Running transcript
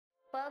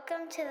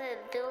Welcome to the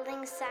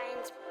Building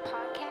Science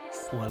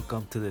Podcast.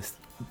 Welcome to this.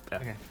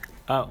 Okay.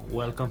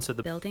 Welcome to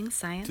the Building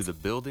Science To the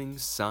Building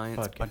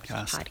Science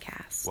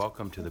Podcast.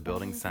 Welcome to the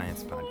Building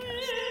Science Podcast.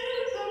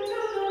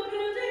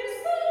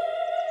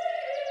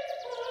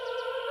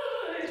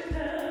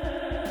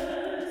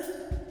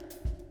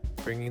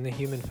 Bringing the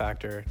human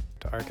factor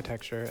to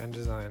architecture and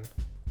design.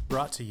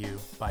 Brought to you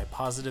by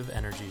Positive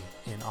Energy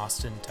in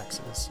Austin,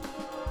 Texas.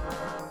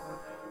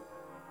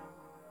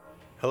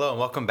 Hello and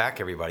welcome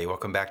back, everybody.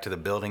 Welcome back to the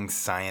Building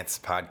Science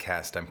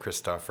Podcast. I'm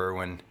Christoph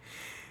Irwin.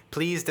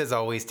 Pleased, as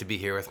always, to be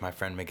here with my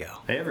friend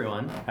Miguel. Hey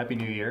everyone, Happy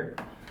New Year.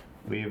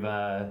 We've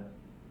done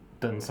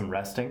some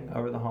resting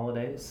over the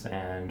holidays,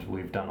 and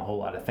we've done a whole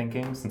lot of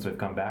thinking since we've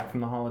come back from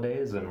the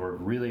holidays, and we're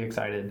really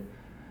excited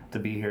to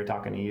be here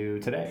talking to you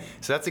today.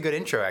 So that's a good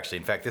intro, actually.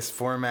 In fact, this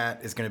format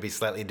is going to be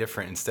slightly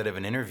different. Instead of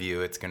an interview,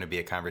 it's going to be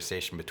a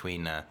conversation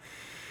between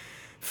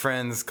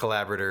friends,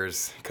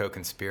 collaborators,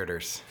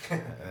 co-conspirators.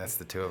 That's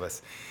the two of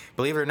us.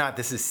 Believe it or not,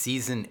 this is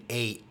season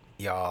 8,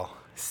 y'all.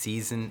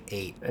 Season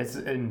 8. It's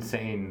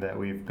insane that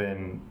we've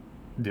been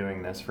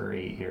doing this for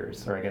 8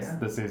 years, or I guess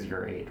This is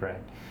your 8,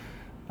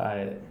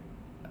 right?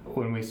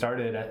 When we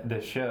started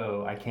the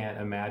show, I can't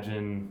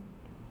imagine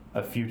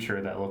a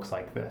future that looks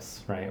like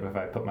this, right? If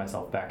I put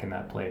myself back in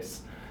that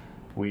place,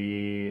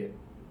 we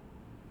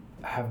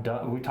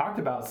talked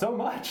about so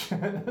much.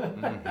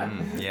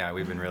 Mm-hmm. Yeah,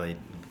 we've been really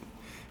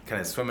kind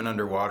of swimming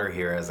underwater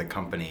here as a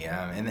company,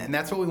 and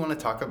that's what we want to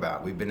talk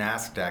about. We've been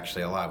asked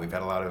actually a lot. We've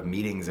had a lot of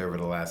meetings over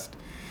the last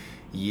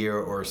year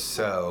or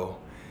so,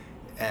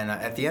 and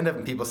at the end of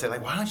them, people say,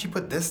 like, why don't you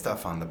put this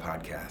stuff on the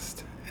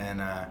podcast?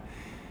 And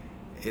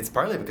it's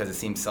partly because it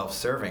seems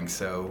self-serving.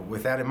 So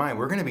with that in mind,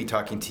 we're going to be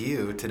talking to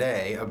you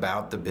today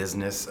about the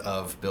business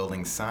of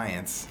building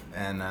science.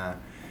 And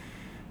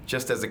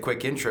just as a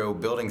quick intro,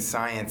 building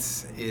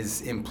science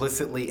is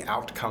implicitly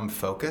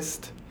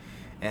outcome-focused,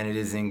 and it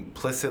is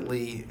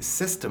implicitly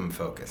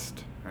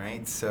system-focused,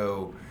 right?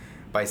 So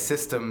by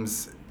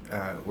systems,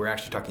 we're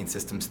actually talking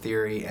systems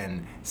theory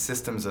and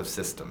systems of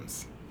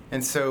systems.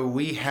 And so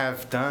we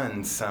have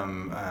done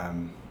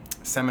some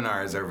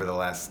seminars over the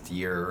last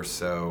year or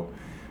so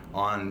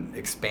on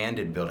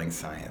expanded building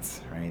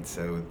science, right?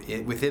 So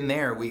within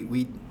there,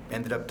 we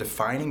ended up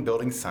defining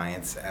building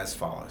science as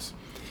follows: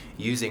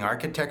 using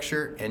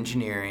architecture,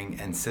 engineering,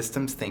 and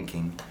systems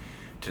thinking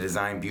to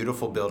design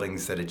beautiful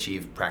buildings that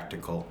achieve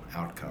practical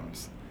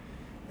outcomes.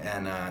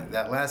 And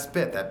that last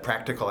bit, that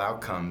practical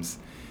outcomes,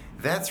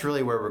 that's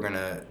really where we're going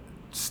to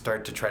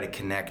start to try to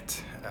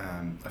connect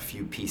a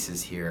few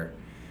pieces here.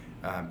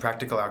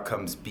 Practical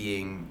outcomes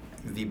being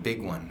the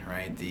big one,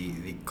 right?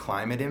 The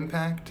climate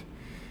impact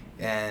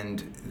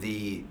and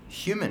the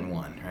human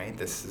one, right?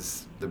 This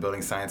is the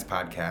Building Science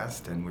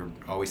Podcast, and we're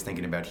always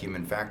thinking about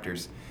human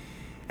factors.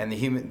 And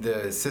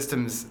the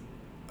systems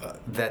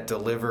that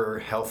deliver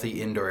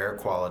healthy indoor air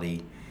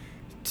quality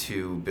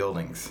to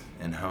buildings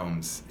and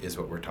homes is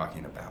what we're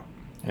talking about.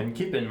 And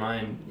keep in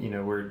mind,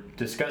 we're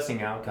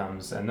discussing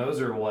outcomes, and those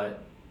are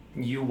what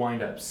you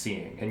wind up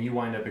seeing and you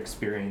wind up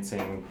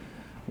experiencing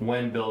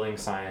when building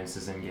science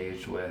is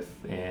engaged with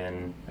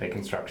in a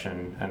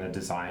construction and a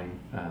design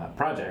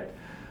project.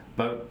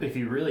 But if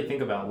you really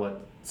think about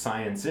what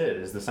science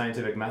is, the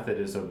scientific method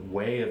is a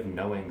way of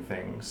knowing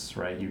things,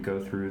 right? You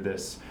go through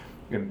this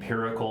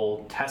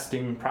empirical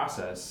testing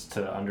process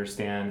to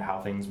understand how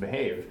things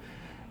behave.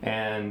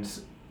 And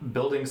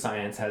building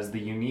science has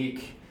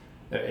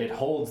it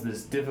holds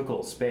this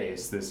difficult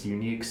space, this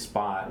unique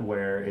spot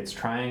where it's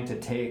trying to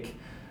take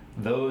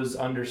those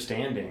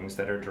understandings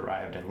that are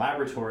derived in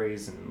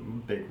laboratories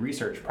and big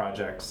research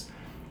projects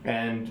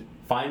and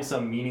find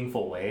some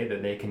meaningful way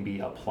that they can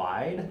be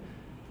applied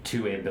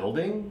to a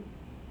building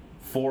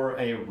for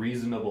a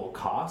reasonable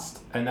cost.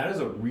 And that is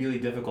a really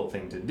difficult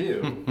thing to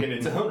do in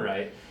its own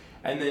right.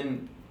 And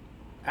then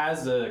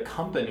as a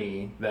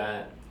company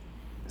that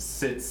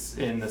sits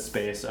in the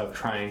space of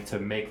trying to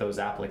make those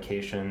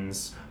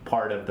applications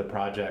part of the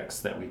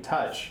projects that we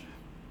touch,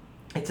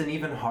 it's an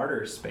even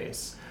harder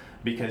space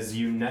because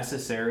you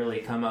necessarily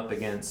come up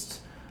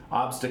against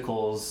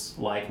obstacles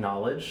like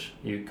knowledge,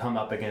 you come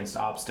up against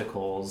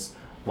obstacles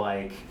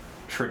like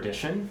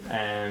tradition,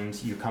 and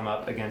you come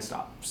up against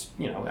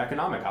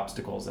economic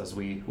obstacles, as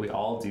we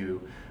all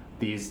do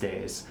these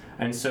days.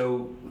 And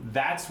so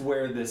that's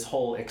where this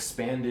whole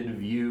expanded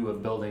view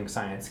of building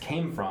science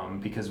came from,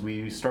 because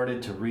we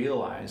started to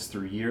realize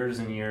through years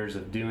and years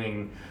of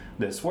doing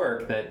this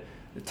work that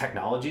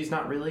technology is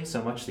not really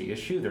so much the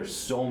issue. There's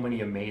so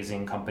many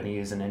amazing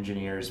companies and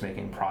engineers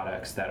making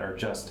products that are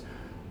just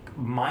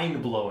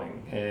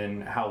mind-blowing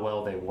in how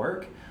well they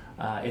work.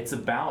 It's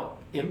about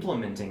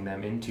implementing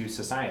them into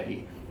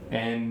society.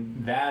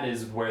 And that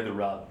is where the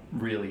rub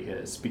really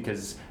is,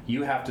 because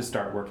you have to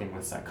start working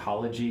with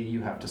psychology.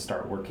 You have to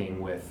start working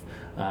with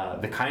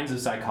the kinds of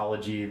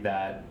psychology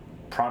that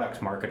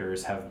product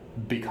marketers have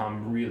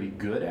become really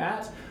good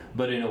at,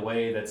 but in a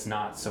way that's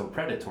not so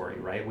predatory,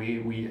 right?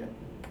 We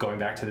going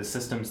back to the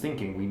systems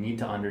thinking, we need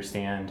to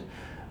understand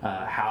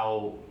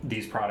how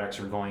these products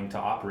are going to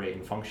operate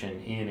and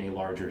function in a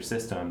larger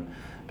system,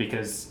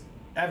 because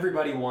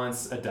everybody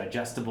wants a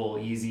digestible,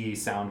 easy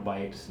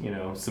soundbite,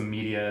 some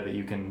media that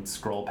you can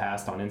scroll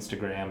past on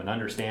Instagram and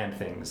understand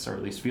things, or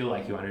at least feel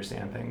like you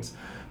understand things.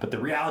 But the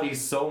reality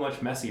is so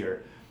much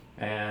messier,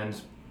 and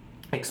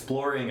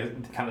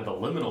exploring kind of the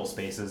liminal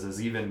spaces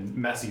is even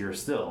messier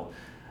still.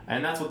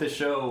 And that's what this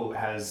show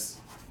has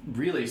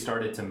really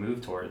started to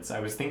move towards. I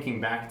was thinking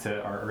back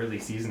to our early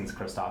seasons,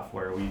 Christoph,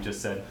 where we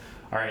just said,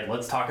 all right,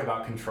 let's talk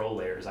about control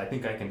layers. I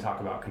think I can talk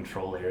about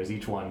control layers,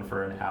 each one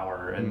for an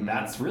hour. And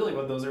that's really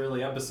what those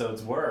early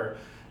episodes were.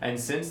 And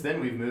since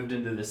then, we've moved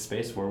into this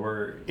space where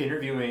we're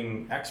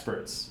interviewing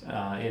experts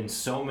in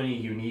so many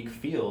unique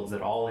fields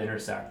that all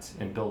intersect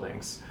in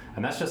buildings.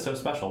 And that's just so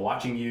special.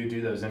 Watching you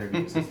do those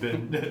interviews has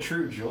been a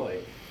true joy.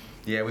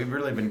 Yeah, we've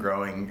really been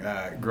growing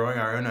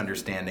our own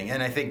understanding.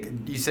 And I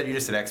think you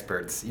just said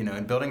experts.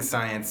 In building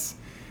science,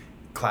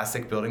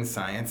 classic building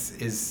science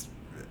is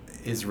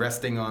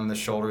resting on the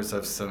shoulders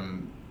of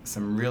some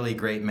really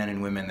great men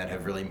and women that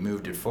have really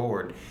moved it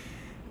forward,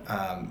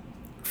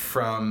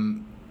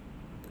 from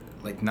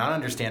like not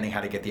understanding how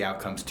to get the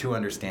outcomes to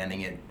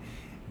understanding it.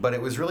 But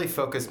it was really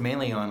focused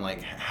mainly on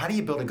like, how do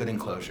you build a good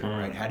enclosure,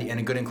 right? And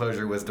a good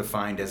enclosure was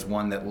defined as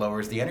one that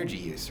lowers the energy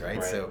use,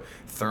 right? So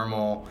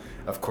thermal,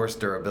 of course,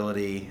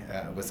 durability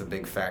was a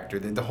big factor.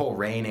 The whole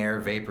rain, air,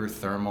 vapor,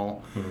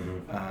 thermal,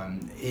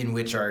 in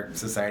which our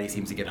society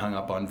seems to get hung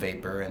up on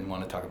vapor and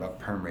want to talk about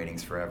perm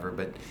ratings forever.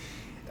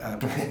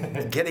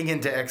 But getting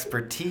into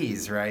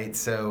expertise, right?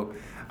 So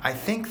I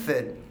think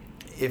that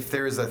if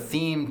there's a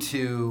theme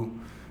to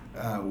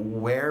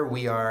where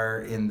we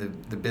are in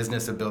the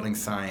business of building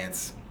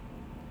science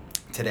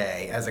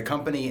today, as a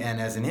company and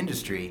as an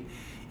industry,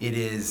 it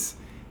is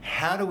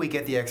how do we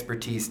get the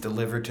expertise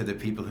delivered to the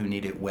people who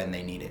need it when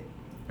they need it,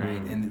 right?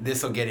 And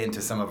this will get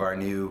into some of our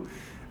new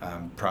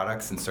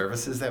products and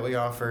services that we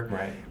offer.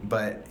 Right.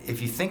 But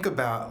if you think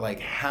about like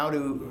how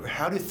do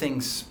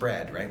things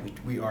spread, right?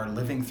 We are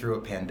living through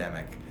a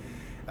pandemic.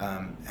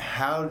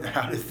 How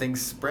do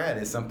things spread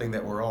is something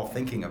that we're all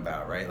thinking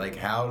about, right? Like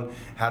how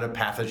do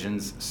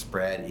pathogens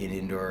spread in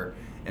indoor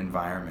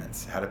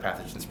environments? How do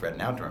pathogens spread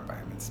in outdoor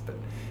environments?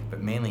 But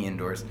mainly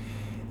indoors.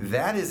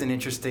 That is an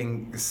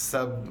interesting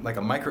like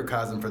a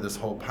microcosm for this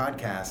whole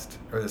podcast,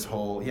 or this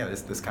whole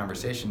this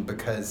conversation,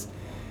 because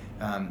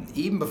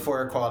even before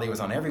air quality was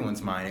on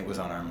everyone's mind, it was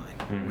on our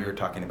mind. We were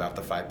talking about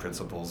the 5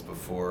 principles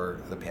before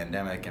the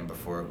pandemic and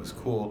before it was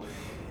cool.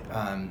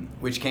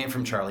 Which came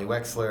from Charlie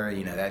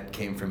Wexler. That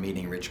came from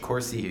meeting Rich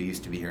Corsi, who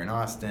used to be here in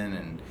Austin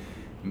and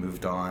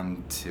moved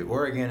on to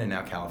Oregon and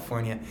now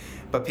California.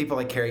 But people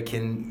like Carrie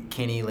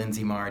Kinney,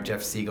 Lindsay Marr,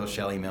 Jeff Siegel,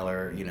 Shelley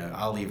Miller,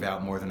 I'll leave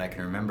out more than I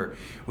can remember.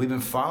 We've been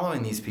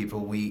following these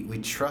people. We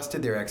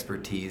trusted their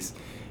expertise.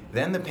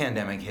 Then the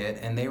pandemic hit,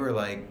 and they were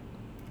like,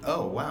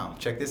 oh, wow,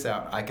 check this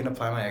out. I can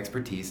apply my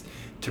expertise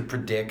to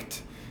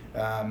predict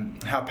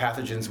how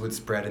pathogens would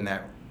spread in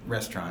that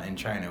restaurant in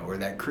China or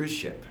that cruise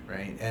ship,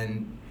 right?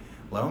 And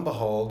lo and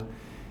behold,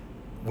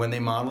 when they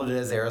modeled it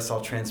as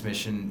aerosol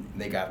transmission,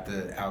 they got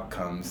the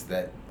outcomes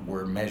that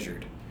were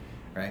measured,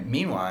 right?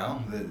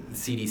 Meanwhile, the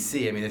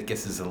CDC, I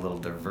guess is a little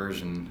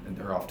diversion,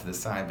 they're off to the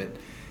side, but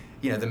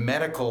the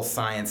medical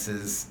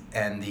sciences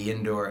and the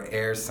indoor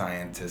air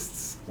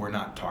scientists were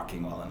not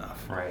talking well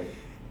enough. Right.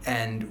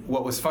 And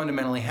what was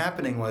fundamentally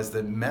happening was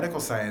the medical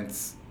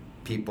science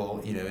people,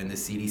 in the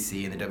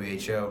CDC and the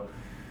WHO,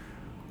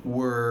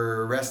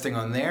 were resting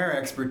on their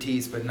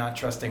expertise, but not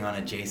trusting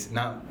on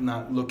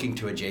not looking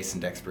to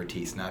adjacent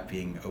expertise, not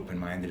being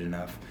open-minded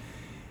enough.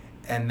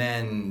 And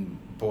then,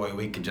 boy,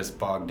 we could just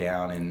bog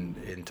down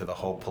into the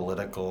whole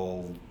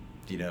political,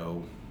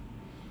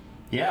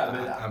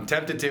 Yeah, I'm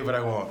tempted to, but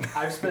I won't.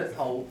 I've spent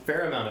a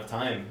fair amount of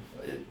time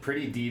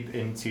pretty deep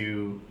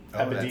into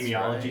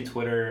epidemiology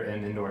Twitter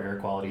and indoor air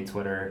quality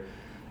Twitter.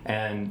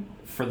 And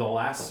for the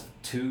last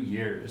 2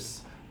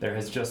 years, there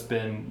has just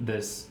been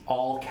this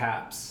all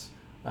caps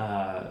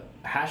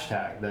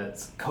hashtag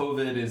that's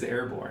COVID is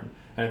airborne.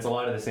 And it's a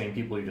lot of the same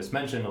people you just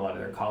mentioned, a lot of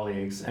their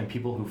colleagues, and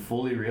people who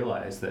fully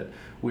realize that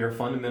we are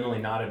fundamentally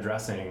not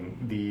addressing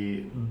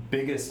the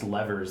biggest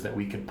levers that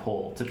we could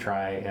pull to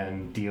try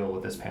and deal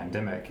with this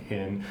pandemic.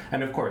 And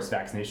of course,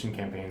 vaccination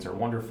campaigns are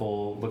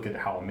wonderful. Look at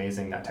how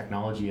amazing that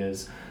technology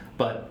is.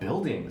 But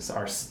buildings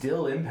are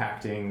still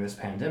impacting this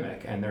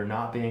pandemic, and they're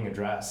not being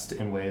addressed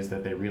in ways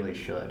that they really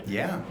should.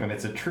 Yeah. And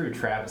it's a true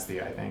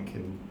travesty, I think.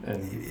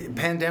 And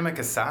pandemic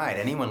aside,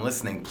 anyone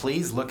listening,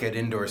 please look at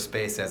indoor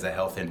space as a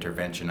health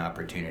intervention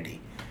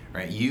opportunity,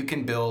 right? You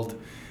can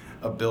build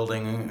a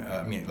building,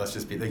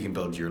 you can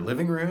build your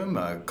living room,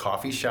 a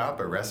coffee shop,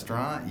 a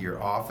restaurant,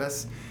 your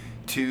office,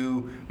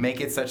 to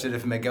make it such that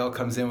if Miguel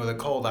comes in with a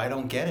cold, I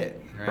don't get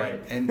it,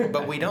 right?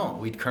 But we don't.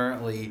 We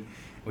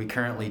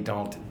currently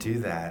don't do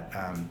that.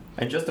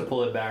 And just to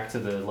pull it back to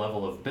the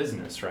level of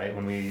business, right?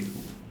 When we,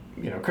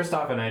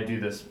 Christoph and I do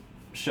this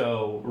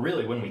show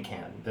really when we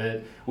can.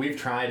 That we've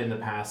tried in the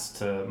past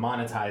to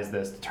monetize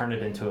this, to turn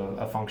it into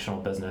a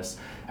functional business,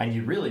 and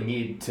you really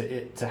need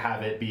to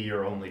have it be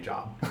your only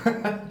job.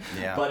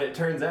 Yeah. But it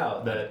turns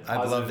out that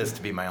I'd love this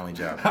to be my only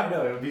job. I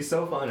know, it would be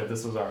so fun if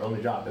this was our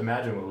only job.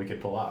 Imagine what we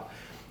could pull off.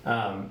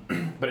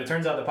 But it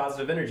turns out that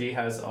Positive Energy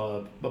has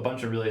a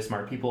bunch of really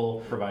smart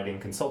people providing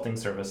consulting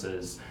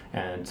services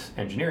and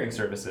engineering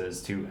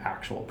services to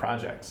actual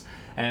projects.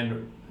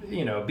 And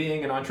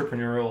being an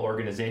entrepreneurial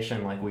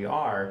organization like we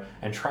are,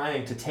 and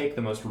trying to take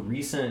the most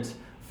recent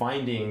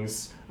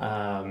findings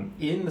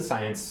in the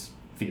science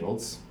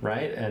fields,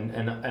 right,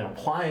 and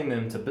applying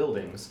them to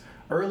buildings.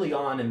 Early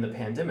on in the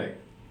pandemic,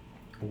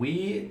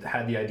 we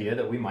had the idea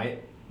that we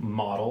might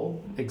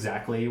model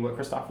exactly what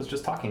Christoph was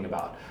just talking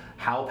about,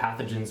 how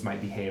pathogens might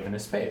behave in a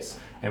space.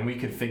 And we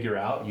could figure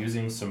out,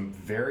 using some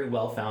very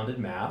well-founded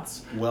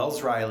maths, the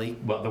Wells-Riley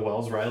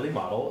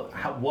model,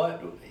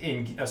 what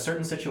in a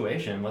certain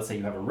situation, let's say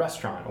you have a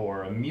restaurant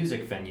or a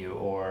music venue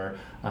or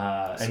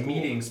a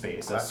meeting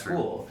space, a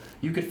school,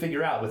 you could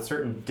figure out with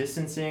certain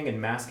distancing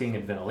and masking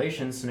and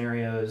ventilation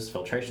scenarios,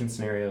 filtration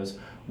scenarios,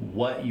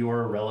 what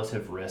your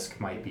relative risk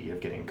might be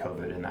of getting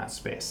COVID in that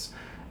space.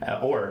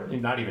 Or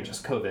not even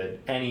just COVID,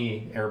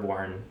 any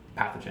airborne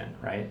pathogen,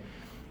 right?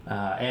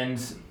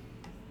 And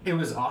it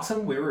was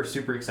awesome. We were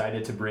super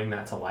excited to bring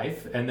that to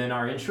life. And then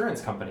our insurance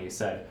company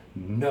said,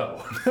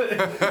 no,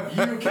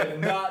 you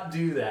cannot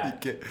do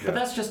that. But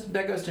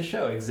that goes to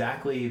show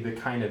exactly the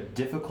kind of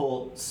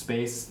difficult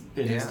space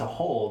it is to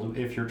hold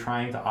if you're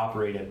trying to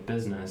operate a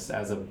business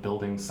as a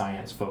building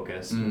science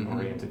focused and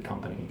oriented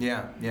company.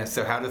 Yeah.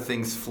 So how do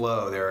things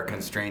flow? There are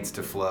constraints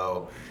to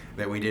flow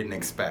that we didn't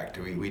expect.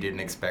 We didn't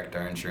expect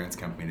our insurance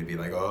company to be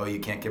like, oh, you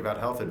can't give out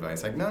health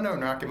advice. Like, no, we're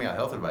not giving out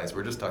health advice.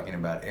 We're just talking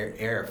about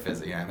air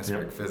physics,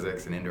 atmospheric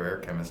physics and indoor air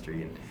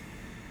chemistry. And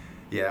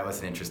yeah, that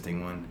was an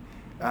interesting one.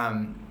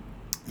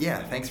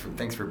 Thanks for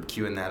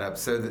queuing that up.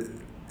 So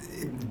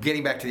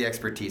getting back to the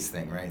expertise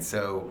thing, right?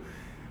 So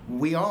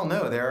we all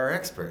know there are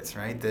experts,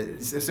 right?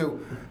 So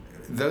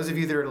those of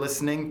you that are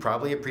listening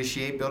probably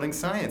appreciate building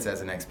science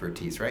as an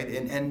expertise, right?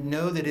 And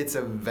know that it's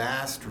a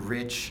vast,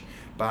 rich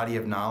body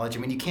of knowledge. I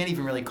mean, you can't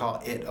even really call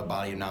it a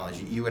body of knowledge.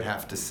 You would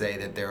have to say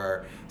that there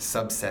are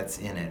subsets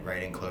in it,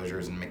 right?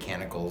 Enclosures and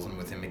mechanicals, and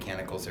within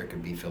mechanicals there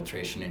could be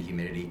filtration and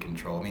humidity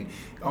control. I mean,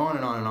 on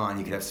and on and on.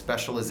 You could have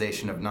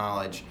specialization of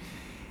knowledge.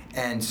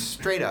 And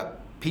straight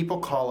up, people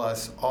call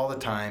us all the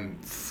time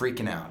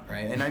freaking out,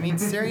 right? And I mean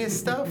serious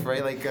stuff,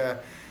 right?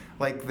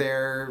 Like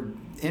their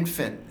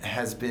infant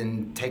has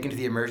been taken to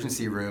the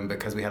emergency room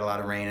because we had a lot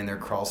of rain and their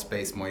crawl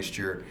space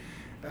moisture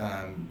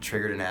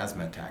triggered an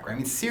asthma attack, right? I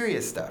mean,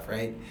 serious stuff,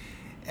 right?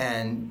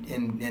 And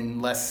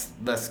in less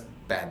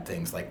bad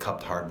things like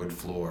cupped hardwood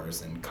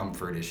floors and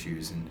comfort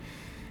issues.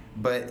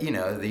 But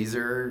these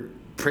are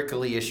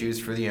prickly issues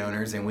for the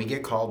owners, and we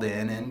get called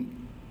in,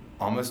 and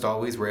almost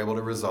always we're able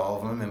to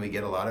resolve them, and we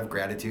get a lot of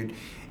gratitude.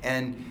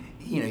 And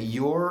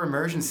your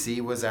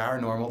emergency was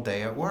our normal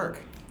day at work,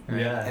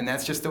 right? Yeah. And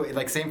that's just the way.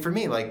 Like, same for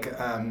me. Like,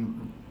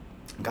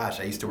 gosh,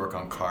 I used to work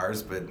on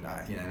cars, but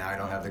now I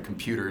don't have the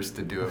computers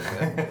to do it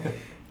with.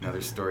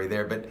 Another story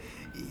there. But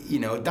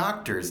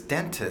doctors,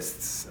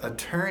 dentists,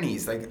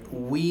 attorneys, like,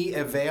 we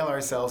avail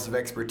ourselves of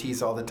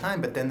expertise all the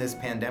time. But then this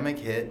pandemic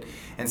hit,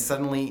 and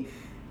suddenly,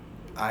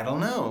 I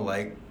don't know,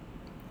 like,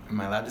 am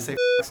I allowed to say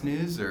Fox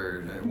News,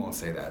 or I won't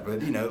say that,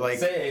 but like,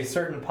 say a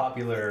certain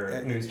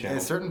popular news channel.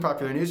 A certain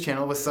popular news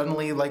channel was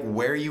suddenly like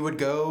where you would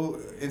go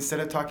instead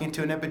of talking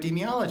to an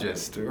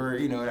epidemiologist or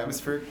an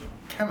atmospheric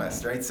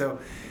chemist, right? So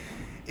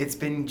it's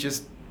been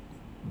just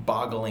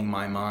boggling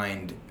my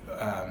mind,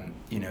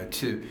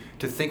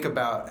 to think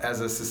about,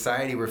 as a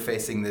society, we're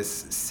facing this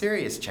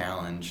serious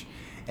challenge,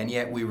 and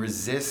yet we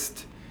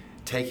resist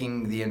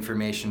taking the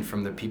information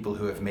from the people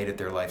who have made it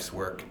their life's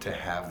work to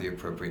have the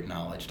appropriate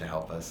knowledge to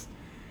help us.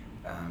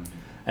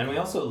 And we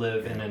also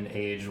live in an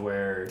age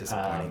where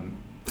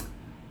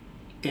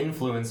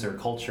influencer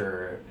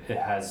culture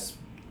has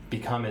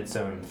become its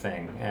own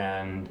thing,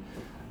 and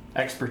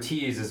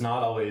expertise is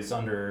not always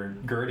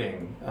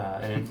undergirding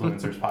an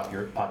influencer's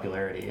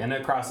popularity, and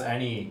across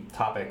any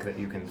topic that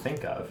you can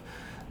think of.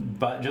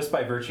 But just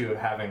by virtue of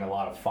having a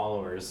lot of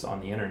followers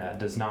on the internet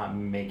does not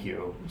make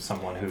you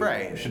someone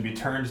who should be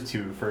turned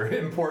to for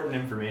important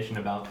information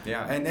about.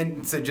 Yeah,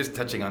 and so just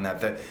touching on that,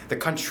 the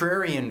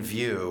contrarian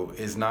view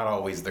is not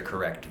always the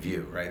correct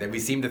view, right? That we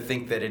seem to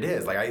think that it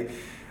is. Like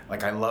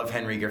I love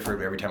Henry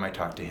Gifford. Every time I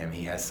talk to him,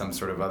 he has some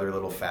sort of other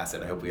little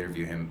facet. I hope we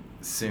interview him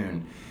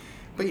soon.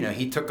 But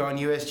he took on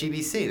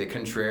USGBC, the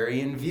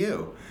contrarian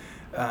view.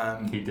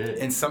 He did.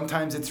 And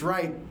sometimes it's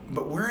right,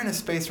 but we're in a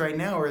space right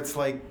now where it's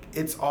like,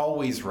 it's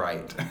always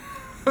right.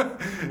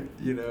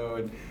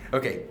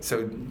 Okay,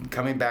 so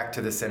coming back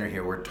to the center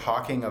here, we're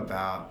talking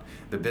about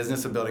the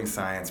business of building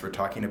science. We're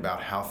talking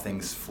about how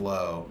things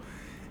flow.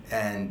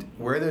 And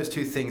where those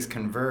two things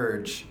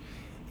converge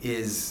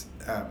is,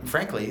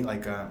 frankly,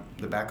 like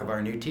the back of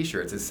our new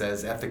t-shirts. It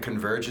says, at the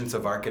convergence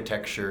of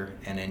architecture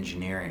and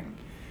engineering,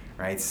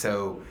 right?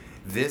 So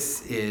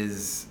this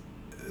is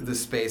the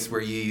space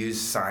where you use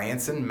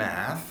science and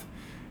math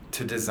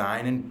to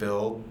design and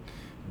build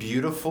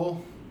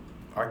beautiful,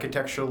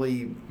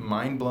 architecturally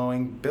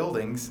mind-blowing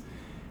buildings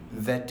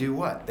that do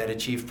what? That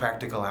achieve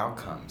practical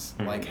outcomes,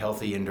 like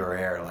healthy indoor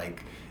air,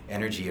 like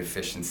energy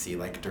efficiency,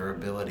 like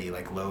durability,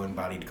 like low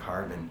embodied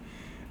carbon.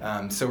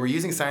 So we're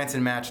using science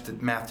and math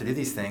to do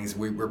these things.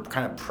 We're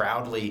kind of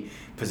proudly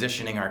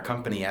positioning our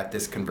company at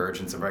this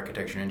convergence of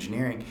architecture and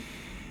engineering.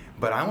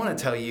 But I want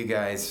to tell you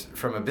guys,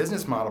 from a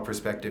business model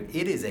perspective,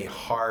 it is a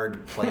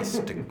hard place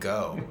to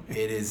go.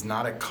 It is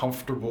not a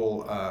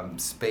comfortable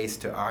space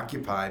to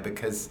occupy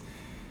because,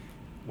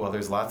 well,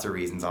 there's lots of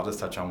reasons. I'll just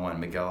touch on one.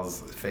 Miguel's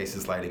face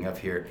is lighting up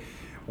here.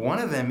 One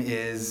of them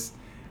is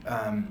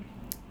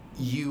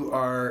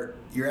you're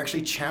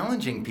actually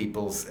challenging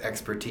people's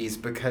expertise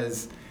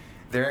because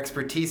their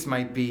expertise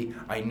might be,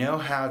 I know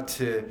how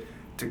to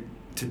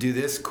do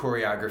this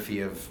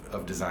choreography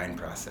of design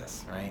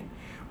process, right?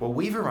 Well,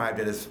 we've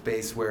arrived at a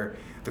space where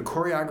the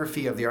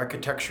choreography of the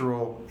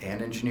architectural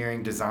and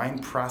engineering design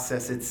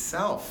process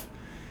itself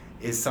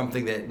is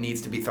something that needs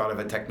to be thought of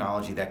a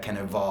technology that can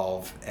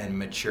evolve and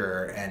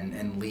mature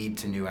and lead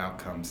to new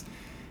outcomes.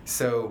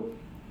 So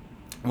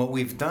what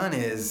we've done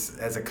is,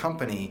 as a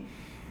company,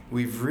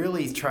 we've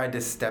really tried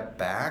to step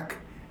back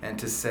and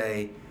to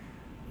say,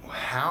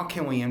 how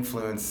can we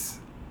influence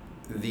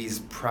these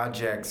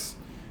projects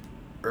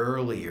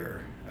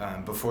earlier,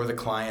 before the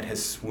client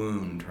has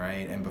swooned,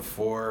 right? And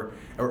before,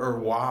 or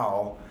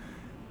while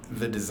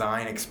the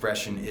design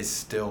expression is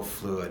still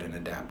fluid and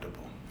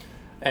adaptable.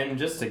 And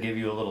just to give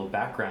you a little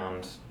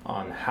background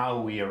on how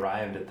we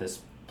arrived at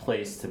this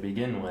place to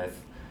begin with,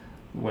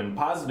 when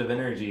Positive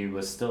Energy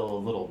was still a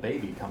little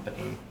baby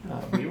company,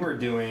 we were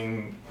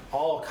doing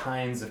all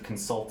kinds of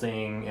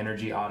consulting,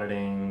 energy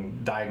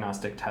auditing,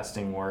 diagnostic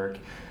testing work,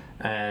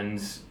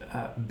 and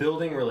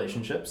building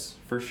relationships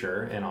for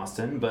sure in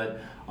Austin,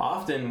 but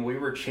often we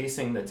were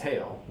chasing the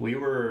tail. We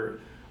were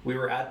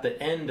at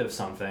the end of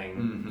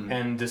something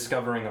and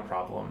discovering a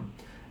problem.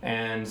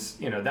 And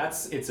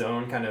that's its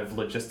own kind of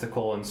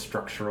logistical and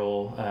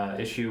structural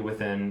issue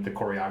within the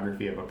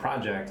choreography of a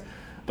project,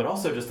 but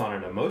also just on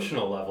an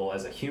emotional level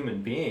as a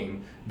human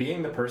being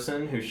the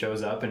person who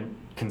shows up and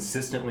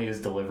consistently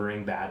is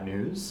delivering bad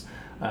news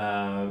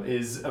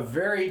is a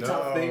very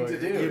tough thing to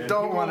do. You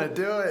don't want to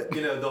do it.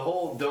 The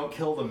whole don't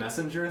kill the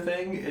messenger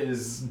thing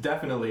is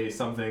definitely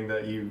something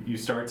that you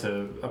start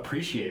to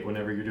appreciate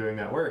whenever you're doing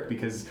that work,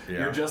 because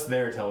you're just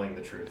there telling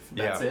the truth.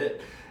 That's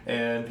it.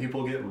 And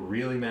people get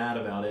really mad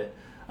about it.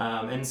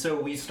 And so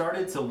we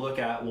started to look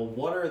at, well,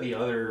 what are the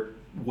other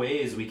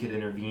ways we could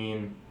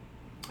intervene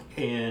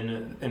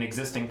in an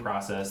existing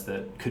process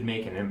that could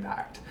make an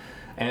impact?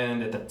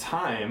 And at the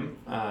time,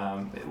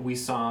 we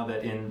saw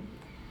that in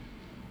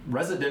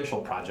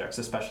residential projects,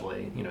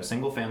 especially,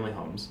 single family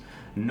homes,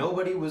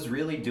 nobody was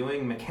really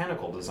doing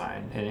mechanical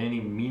design in any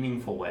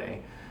meaningful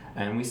way.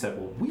 And we said,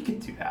 well, we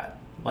could do that.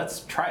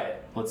 Let's try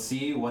it. Let's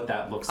see what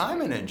that looks like.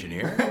 I'm an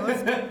engineer.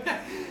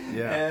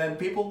 And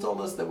people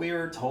told us that we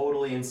were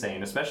totally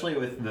insane, especially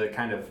with the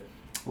kind of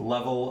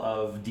level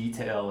of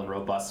detail and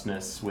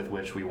robustness with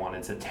which we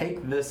wanted to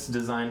take this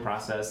design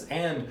process,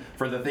 and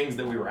for the things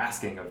that we were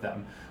asking of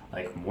them,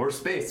 like more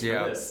space for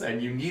this,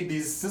 and you need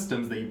these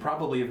systems that you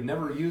probably have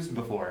never used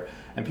before.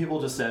 And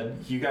people just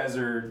said, you guys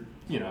are,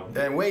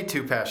 and way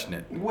too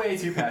passionate.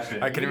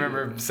 I can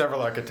remember several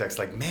architects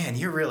like, man,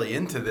 you're really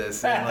into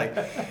this, and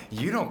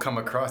you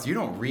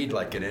don't read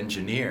like an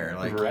engineer,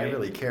 you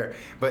really care.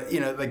 But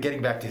like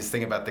getting back to his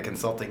thing about the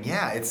consulting,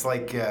 it's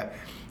like you're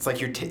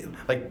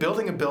like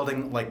building a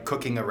building, like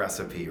cooking a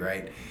recipe,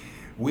 right?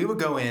 We would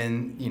go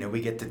in, we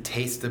get to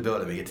taste the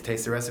building, we get to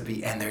taste the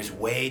recipe, and there's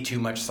way too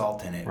much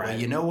salt in it. Right. Well,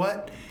 you know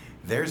what?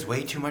 There's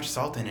way too much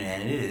salt in it,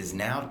 and it is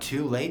now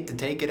too late to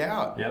take it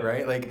out,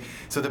 right?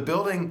 So the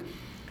building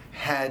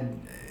had,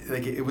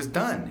 it was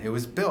done. It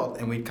was built,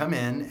 and we'd come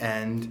in,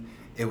 and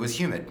it was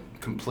humid,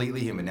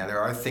 completely humid. Now, there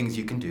are things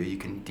you can do. You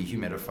can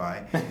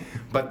dehumidify.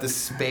 But the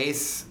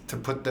space to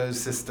put those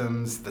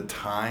systems, the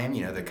time,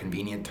 the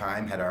convenient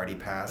time had already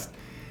passed.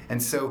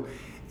 And so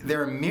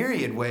there are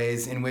myriad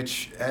ways in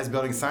which, as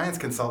building science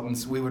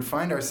consultants, we would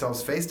find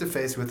ourselves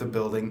face-to-face with a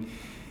building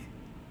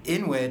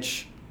in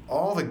which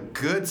all the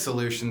good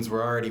solutions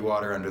were already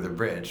water under the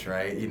bridge,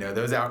 right?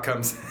 Those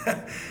outcomes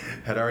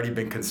had already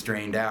been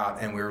constrained out,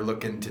 and we were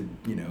looking to,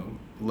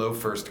 low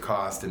first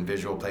cost and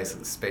visual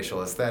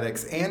spatial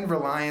aesthetics, and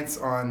reliance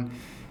on,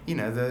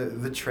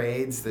 the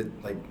trades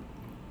that, like,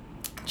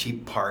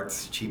 cheap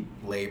parts, cheap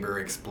labor,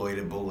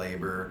 exploitable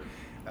labor.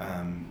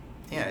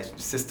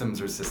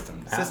 Systems are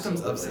systems. Absolutely.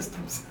 Systems of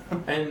systems.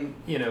 And,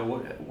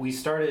 we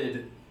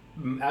started,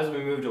 as we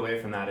moved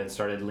away from that and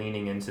started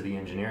leaning into the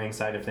engineering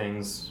side of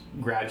things,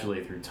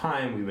 gradually through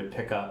time, we would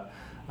pick up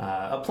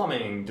a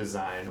plumbing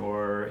design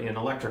or an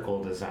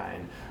electrical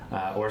design,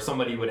 or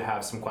somebody would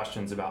have some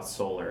questions about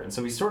solar. And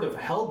so we sort of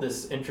held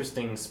this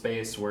interesting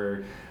space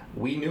where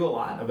we knew a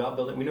lot about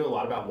building. We knew a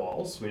lot about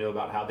walls. We knew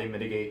about how they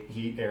mitigate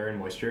heat, air, and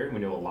moisture. We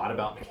knew a lot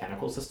about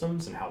mechanical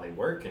systems and how they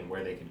work and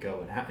where they could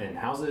go in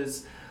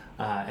houses.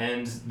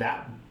 And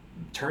that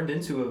turned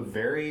into a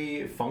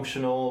very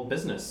functional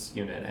business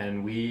unit,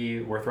 and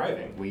we were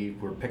thriving. We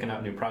were picking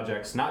up new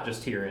projects, not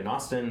just here in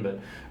Austin, but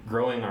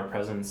growing our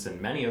presence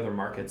in many other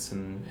markets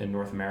in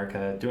North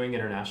America, doing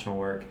international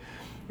work.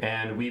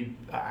 And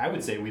I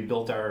would say we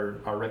built our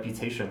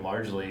reputation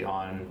largely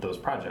on those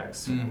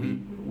projects.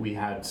 We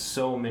had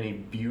so many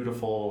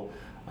beautiful,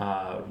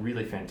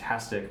 really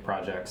fantastic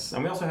projects,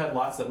 and we also had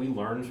lots that we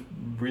learned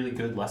really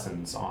good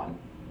lessons on.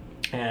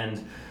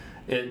 And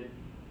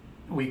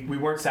we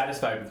weren't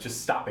satisfied with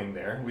just stopping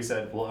there. We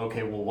said, well,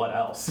 okay, well, what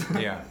else?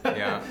 Yeah.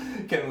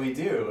 Can we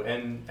do?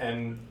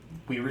 And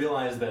we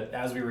realized that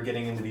as we were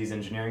getting into these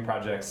engineering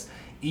projects,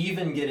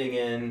 even getting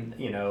in,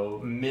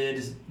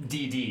 mid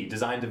DD,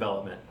 design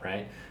development,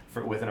 right,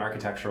 with an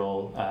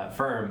architectural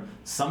firm,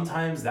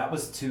 sometimes that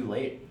was too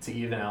late to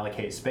even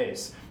allocate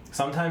space.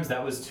 Sometimes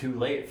that was too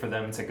late for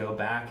them to go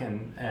back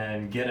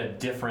and get a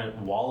different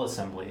wall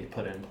assembly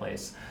put in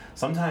place.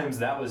 Sometimes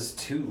that was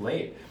too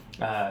late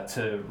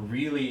to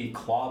really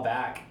claw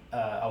back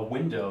a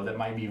window that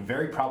might be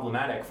very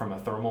problematic from a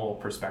thermal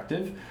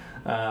perspective,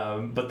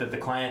 but that the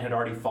client had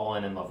already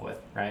fallen in love with,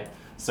 right?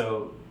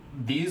 So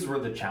these were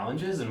the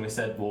challenges, and we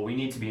said, well, we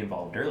need to be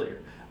involved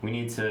earlier. We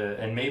need to,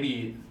 and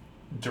maybe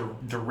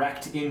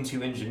direct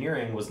into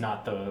engineering was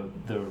not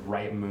the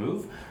right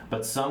move,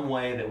 but some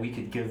way that we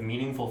could give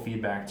meaningful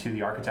feedback to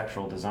the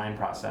architectural design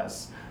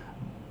process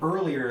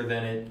earlier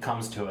than it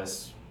comes to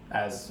us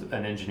as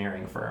an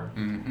engineering firm.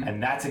 And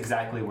that's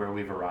exactly where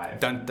we've arrived.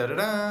 Dun, da, da,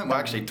 da. Well,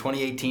 actually,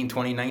 2018,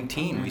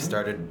 2019, we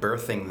started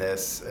birthing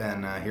this,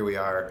 and here we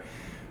are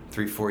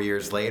 3-4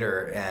 years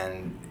later,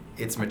 and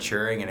it's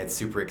maturing and it's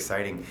super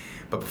exciting.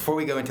 But before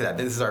we go into that,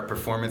 this is our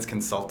performance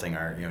consulting,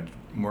 our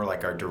more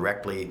like our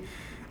directly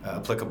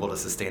applicable to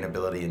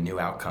sustainability and new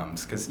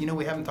outcomes, because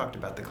we haven't talked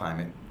about the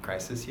climate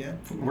crisis yet.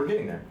 We're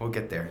getting there. We'll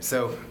get there.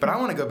 So, but I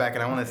want to go back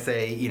and I want to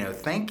say,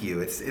 thank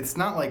you. It's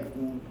not like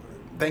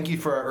thank you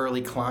for our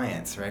early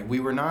clients, right? We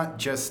were not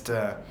just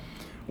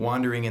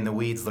wandering in the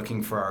weeds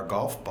looking for our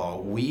golf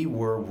ball. We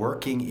were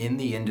working in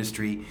the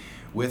industry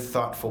with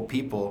thoughtful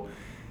people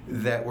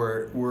that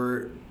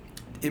were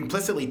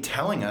implicitly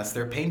telling us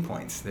their pain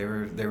points. They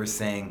were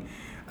saying,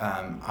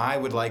 I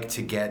would like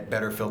to get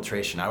better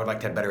filtration. I would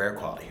like to have better air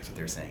quality, is what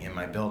they were saying, in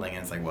my building.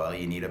 And it's like, well,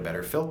 you need a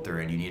better filter,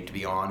 and you need to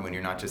be on when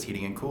you're not just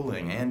heating and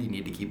cooling, and you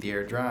need to keep the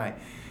air dry.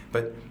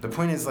 But the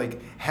point is,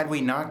 like, had we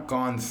not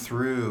gone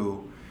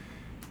through,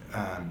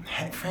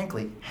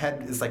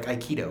 it's like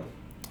Aikido.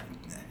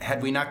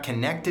 Had we not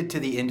connected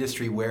to the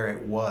industry where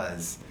it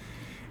was,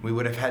 we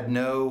would have had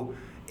no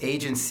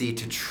agency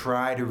to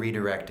try to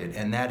redirect it.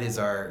 And that is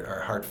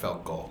our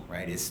heartfelt goal,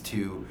 right, is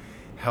to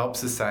help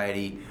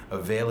society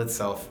avail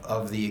itself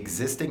of the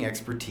existing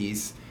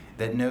expertise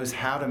that knows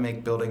how to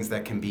make buildings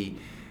that can be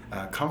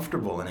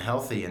comfortable and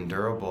healthy and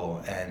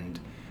durable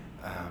and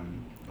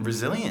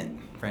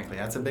resilient, frankly.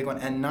 That's a big one.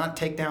 And not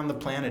take down the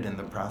planet in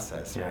the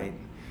process, right?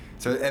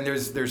 So, and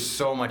there's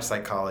so much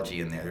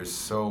psychology in there. There's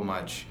so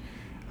much...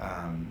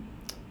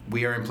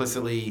 we are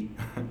explicitly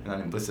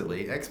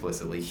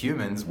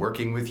humans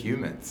working with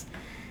humans.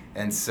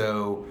 And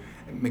so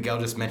Miguel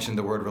just mentioned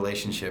the word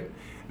relationship.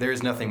 There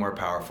is nothing more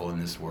powerful in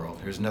this world.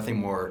 There's nothing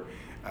more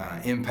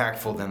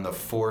impactful than the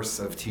force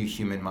of two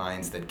human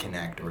minds that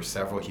connect, or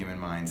several human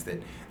minds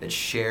that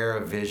share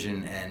a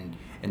vision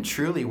and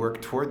truly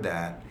work toward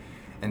that.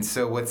 And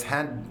so what's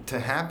had to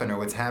happen, or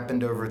what's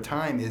happened over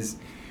time, is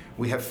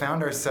we have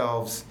found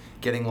ourselves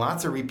getting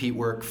lots of repeat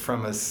work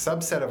from a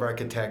subset of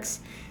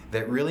architects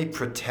that really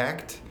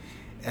protect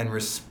and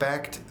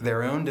respect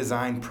their own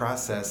design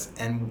process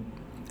and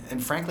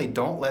frankly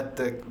don't let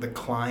the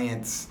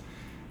clients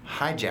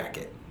hijack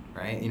it,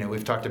 right?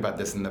 We've talked about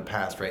this in the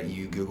past, right?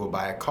 You Google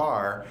buy a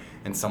car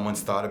and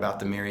someone's thought about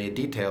the myriad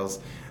details.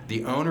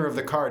 The owner of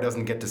the car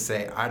doesn't get to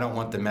say, I don't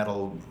want the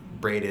metal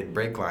braided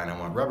brake line, I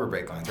want rubber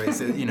brake lines, right?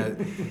 So,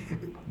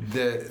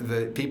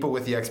 the people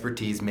with the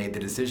expertise made the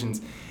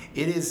decisions.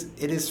 It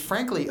is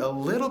frankly a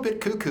little bit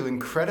cuckoo,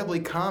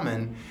 incredibly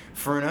common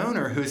for an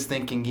owner who's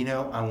thinking,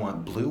 I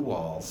want blue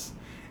walls,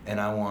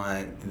 and I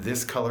want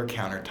this color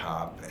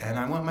countertop, and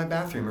I want my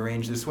bathroom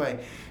arranged this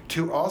way,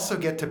 to also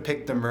get to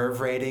pick the MERV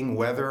rating,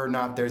 whether or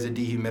not there's a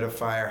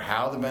dehumidifier,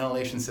 how the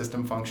ventilation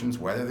system functions,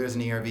 whether there's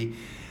an ERV.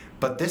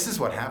 But this is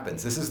what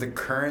happens. This is the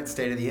current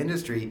state of the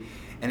industry,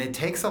 and it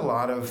takes a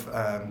lot of,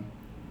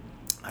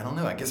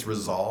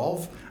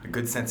 resolve, a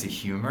good sense of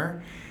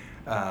humor,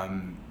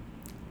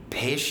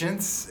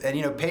 patience,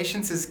 and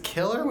patience is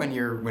killer when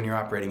you're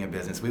operating a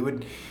business. We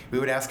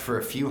would ask for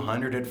a few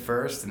hundred at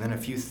first, and then a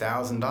few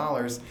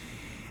 $1,000s,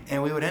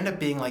 and we would end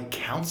up being like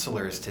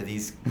counselors to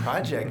these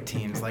project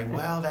teams. Like,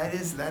 well,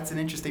 that's an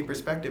interesting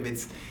perspective.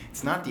 It's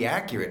not the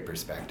accurate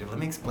perspective. Let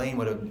me explain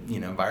what a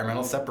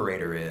environmental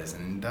separator is,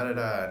 and da da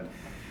da.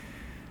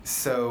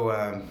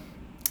 So.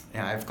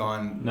 I've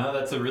gone... No,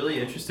 that's a really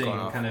interesting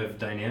kind of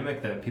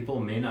dynamic that people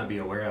may not be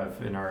aware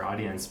of in our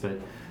audience, but,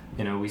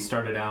 we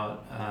started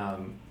out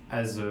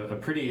as a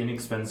pretty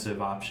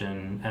inexpensive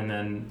option, and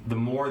then the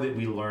more that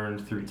we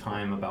learned through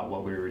time about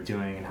what we were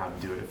doing and how to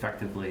do it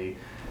effectively,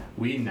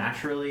 we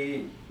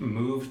naturally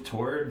moved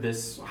toward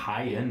this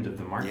high end of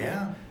the market.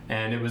 Yeah.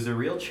 And it was a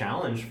real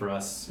challenge for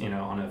us,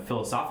 on a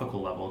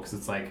philosophical level, because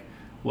it's like,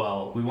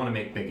 well, we want to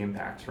make big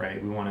impacts, right?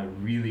 We want to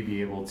really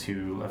be able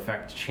to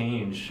affect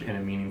change in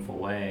a meaningful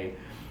way.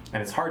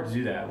 And it's hard to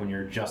do that when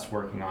you're just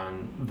working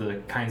on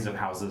the kinds of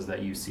houses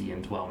that you see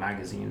in Dwell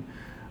magazine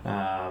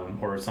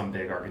or some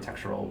big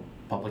architectural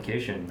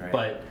publication. Right.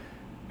 But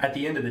at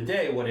the end of the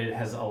day, what it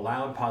has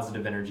allowed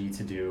Positive Energy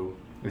to do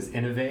is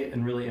innovate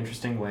in really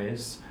interesting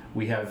ways.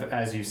 We have,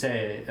 as you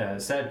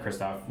said,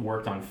 Christoph,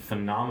 worked on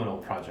phenomenal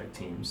project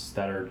teams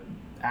that are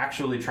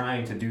actually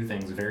trying to do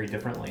things very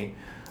differently,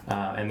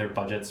 and their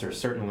budgets are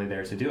certainly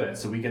there to do it.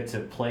 So we get to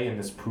play in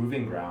this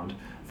proving ground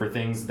for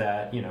things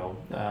that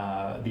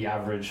the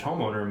average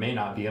homeowner may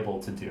not be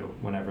able to do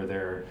whenever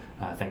they're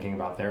thinking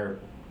about their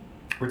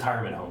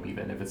retirement home,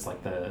 even if it's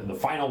like the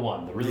final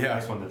one, the really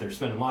nice one that they're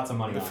spending lots of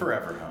money on. The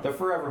forever home. The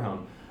forever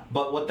home.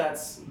 But what that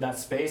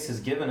space has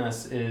given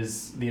us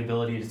is the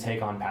ability to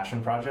take on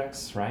passion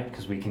projects, right?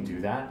 Because we can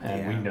do that,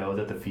 and we know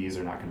that the fees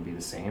are not going to be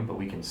the same, but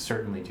we can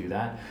certainly do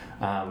that.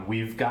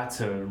 We've got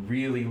to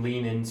really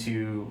lean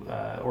into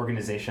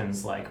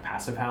organizations like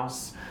Passive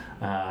House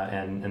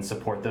and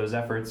support those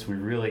efforts. We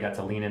really got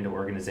to lean into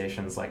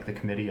organizations like the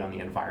Committee on the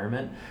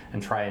Environment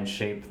and try and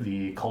shape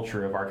the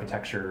culture of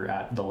architecture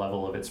at the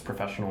level of its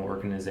professional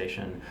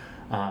organization.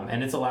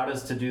 And it's allowed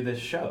us to do this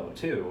show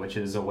too, which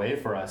is a way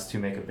for us to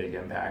make a big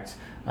impact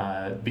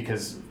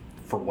because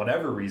for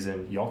whatever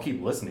reason, y'all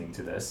keep listening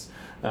to this,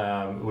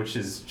 which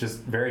is just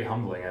very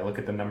humbling. I look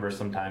at the numbers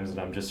sometimes and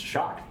I'm just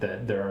shocked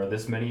that there are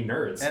this many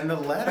nerds. And the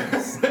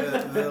letters,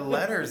 the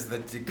letters, the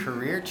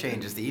career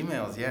changes, the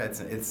emails,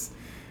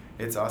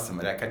 it's awesome.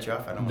 Did I cut you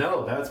off? I don't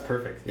No, that's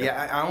perfect.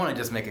 Yeah, I want to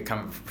just make a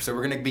comment. So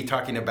we're going to be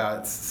talking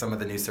about some of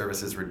the new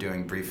services we're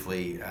doing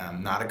briefly,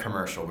 not a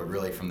commercial, but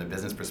really from the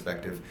business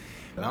perspective.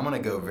 But I'm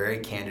going to go very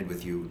candid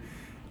with you,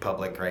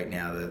 public, right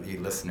now, the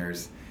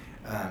listeners.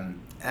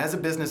 As a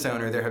business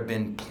owner, there have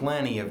been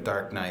plenty of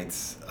dark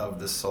nights of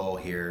the soul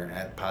here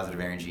at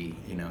Positive Energy,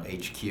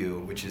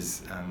 HQ, which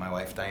is my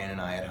wife Diane and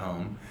I at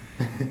home.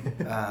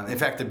 In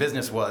fact, the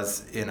business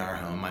was in our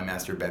home, my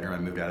master bedroom. I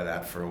moved out of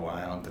that for a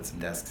while and put some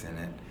desks in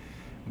it.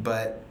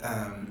 But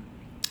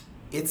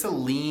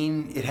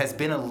it has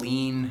been a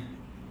lean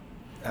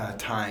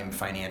time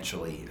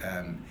financially.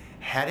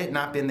 Had it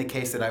not been the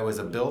case that I was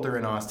a builder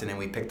in Austin and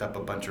we picked up a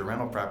bunch of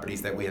rental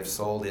properties that we have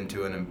sold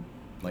into an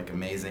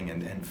amazing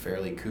and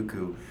fairly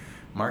cuckoo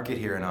market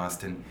here in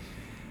Austin,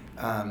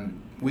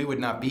 we would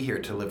not be here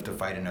to live to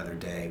fight another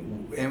day.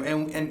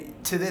 And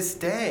to this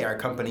day, our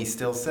company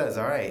still says,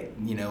 all right,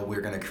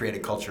 we're going to create a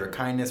culture of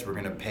kindness. We're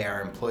going to pay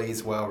our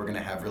employees well. We're going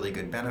to have really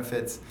good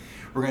benefits.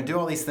 We're going to do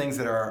all these things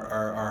that are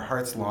our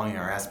heart's longing,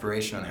 our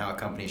aspiration on how a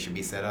company should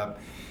be set up.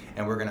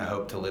 And we're going to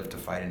hope to live to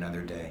fight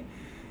another day.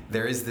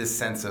 There is this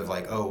sense of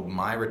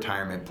my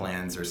retirement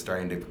plans are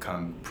starting to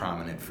become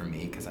prominent for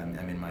me because I'm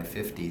in my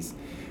 50s.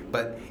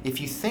 But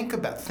if you think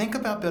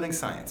about building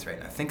science right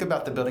now, think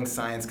about the building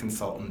science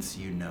consultants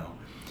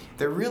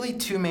There are really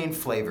two main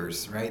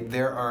flavors, right?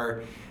 There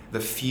are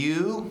the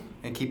few,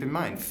 and keep in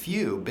mind,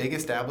 big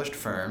established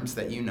firms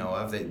that you know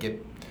of that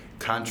get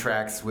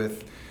contracts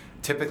with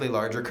typically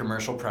larger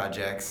commercial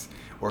projects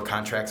or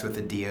contracts with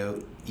the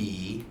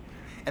DOE.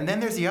 And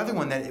then there's the other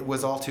one that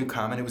was all too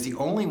common. It was the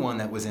only one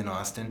that was in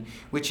Austin,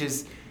 which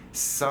is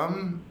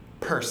some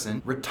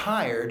person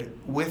retired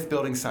with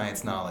building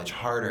science knowledge,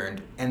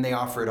 hard-earned, and they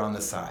offer it on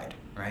the side,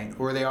 right?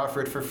 Or they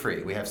offer it for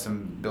free. We have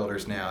some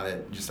builders now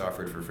that just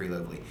offer it for free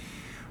locally.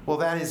 Well,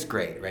 that is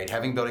great, right?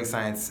 Having building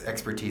science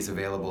expertise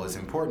available is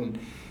important.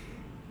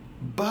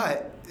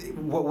 But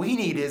what we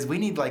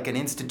need like an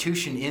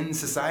institution in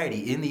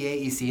society, in the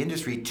AEC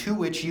industry, to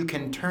which you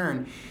can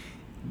turn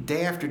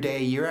day after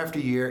day, year after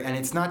year, and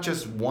it's not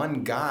just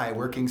one guy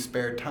working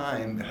spare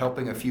time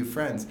helping a few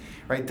friends,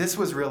 right? This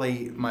was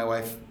really my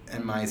wife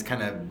and my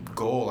kind of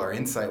goal. Our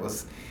insight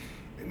was,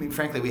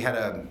 frankly, we had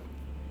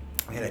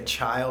a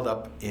child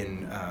up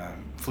in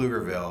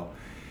Pflugerville,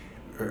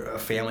 a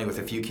family with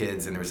a few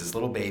kids, and there was this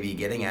little baby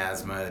getting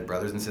asthma.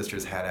 Brothers and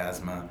sisters had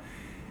asthma,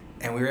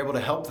 and we were able to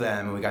help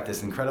them. And we got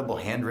this incredible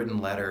handwritten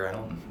letter. I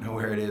don't know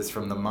where it is,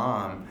 from the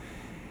mom.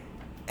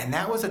 And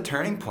that was a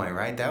turning point,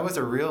 right? That was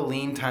a real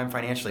lean time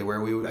financially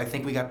where I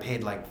think we got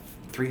paid like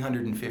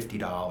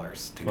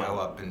 $350 to go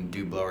up and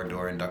do blower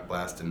door and duct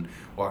blast and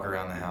walk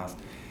around the house.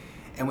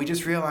 And we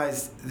just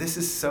realized this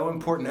is so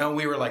important. Oh,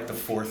 we were like the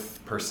fourth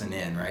person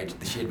in, right?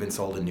 She had been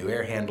sold a new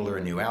air handler,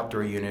 a new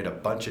outdoor unit, a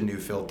bunch of new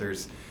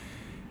filters.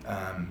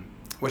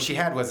 What she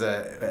had was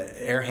a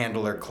air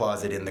handler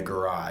closet in the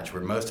garage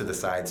where most of the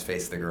sides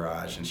faced the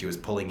garage, and she was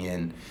pulling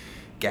in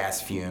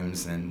gas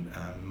fumes and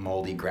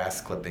moldy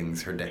grass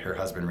clippings. Her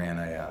husband ran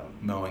a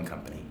mowing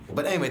company.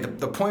 But anyway,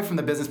 the point from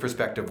the business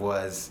perspective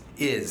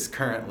is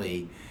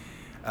currently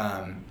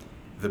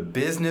the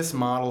business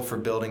model for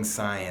building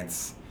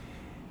science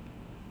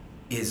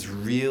is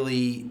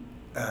really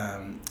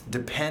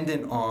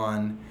dependent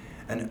on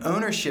an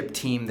ownership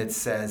team that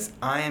says,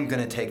 I am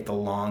going to take the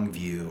long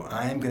view.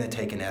 I am going to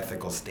take an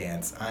ethical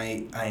stance.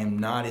 I am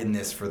not in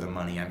this for the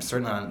money. I'm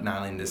certainly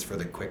not in this for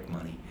the quick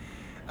money.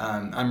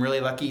 I'm really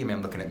lucky.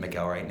 I'm looking at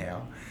Miguel right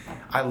now.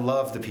 I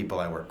love the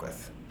people I work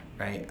with.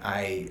 right?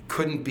 I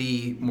couldn't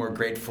be more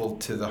grateful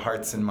to the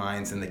hearts and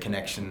minds and the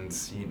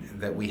connections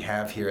that we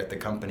have here at the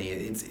company.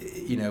 It's,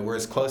 we're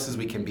as close as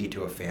we can be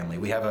to a family.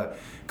 We have a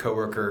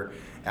coworker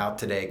out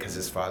today because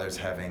his father's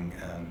having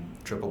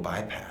triple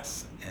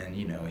bypass, and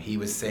he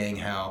was saying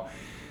how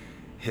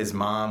his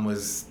mom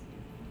was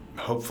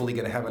hopefully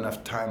going to have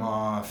enough time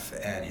off,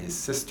 and his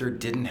sister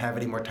didn't have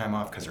any more time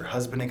off because her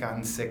husband had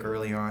gotten sick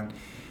early on,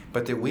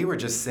 but that we were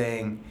just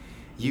saying,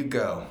 you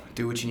go,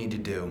 do what you need to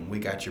do. We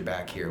got your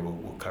back here.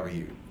 We'll cover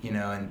you.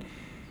 And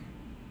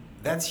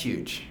that's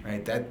huge,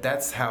 right?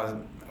 That's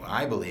how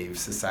I believe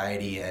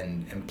society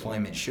and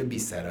employment should be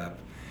set up.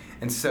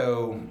 And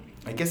so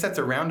I guess that's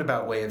a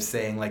roundabout way of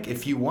saying, like,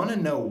 if you want to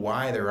know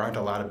why there aren't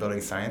a lot of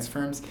building science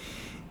firms,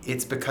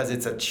 it's because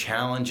it's a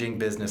challenging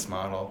business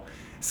model,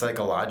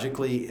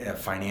 psychologically,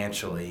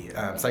 financially.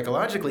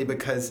 Psychologically,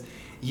 because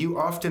you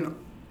often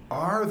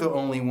are the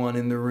only one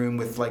in the room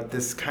with like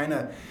this kind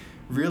of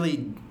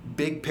really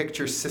big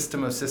picture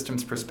system of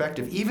systems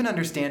perspective, even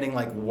understanding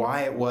like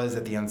why it was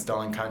that the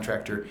installing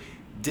contractor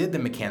did the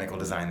mechanical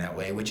design that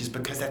way, which is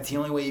because that's the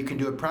only way you can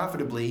do it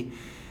profitably.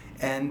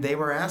 And they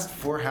were asked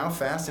for how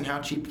fast and how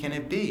cheap can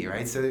it be,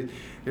 right? So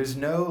there's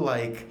no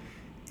like,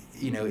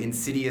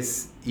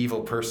 insidious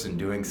evil person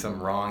doing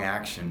some wrong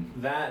action.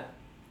 That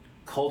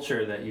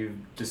culture that you've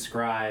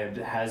described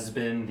has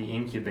been the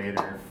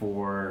incubator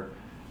for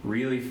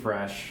really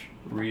fresh,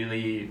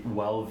 really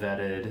well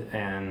vetted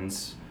and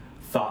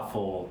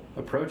thoughtful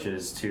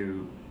approaches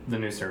to the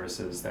new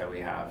services that we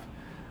have.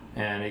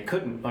 And it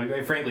couldn't,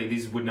 frankly,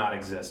 these would not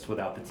exist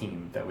without the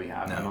team that we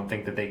have. No. I don't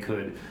think that they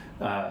could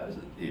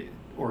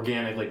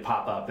organically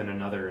pop up in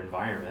another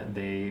environment.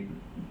 They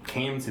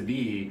came to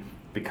be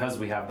because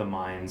we have the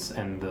minds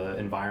and the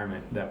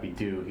environment that we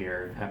do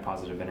here at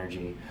Positive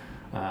Energy.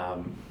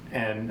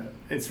 And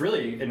it's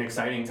really an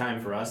exciting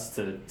time for us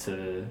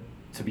to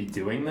be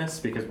doing this,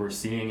 because we're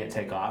seeing it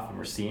take off, and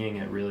we're seeing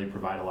it really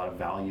provide a lot of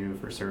value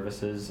for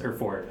services,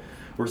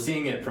 we're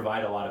seeing it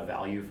provide a lot of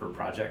value for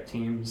project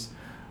teams.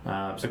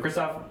 So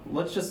Christoph,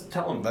 let's just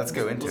tell them. Let's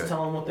tell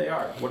them what they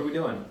are. What are we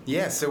doing?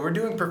 Yeah, so we're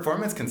doing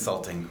performance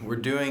consulting. We're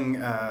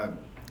doing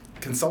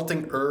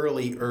consulting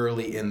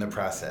early in the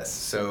process.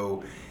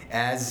 So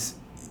as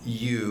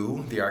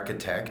you, the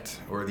architect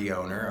or the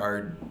owner,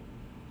 are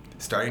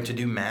starting to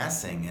do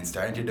massing and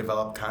starting to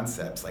develop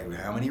concepts like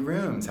how many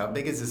rooms, how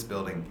big is this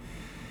building,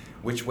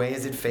 which way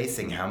is it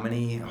facing, how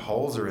many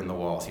holes are in the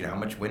walls, how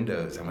much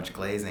windows, how much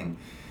glazing.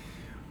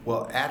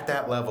 Well, at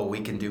that level,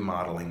 we can do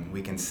modeling.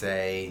 We can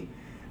say,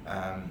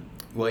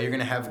 well, you're going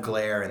to have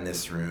glare in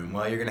this room.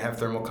 Well, you're going to have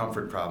thermal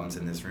comfort problems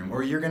in this room,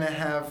 or you're going to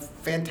have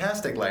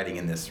fantastic lighting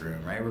in this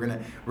room, right? We're going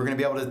to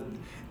be able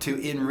to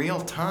in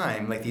real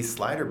time, like these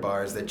slider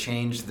bars that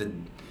change the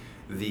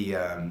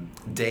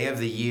day of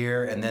the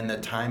year and then the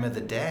time of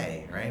the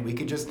day, right? We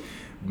could just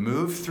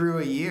move through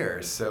a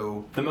year.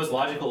 So the most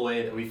logical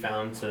way that we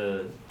found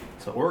to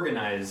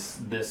organize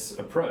this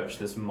approach,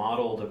 this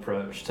modeled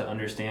approach to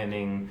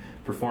understanding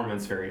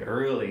performance very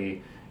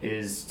early,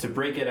 is to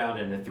break it out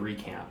into 3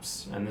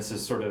 camps. And this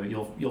is sort of,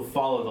 you'll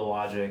follow the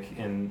logic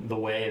in the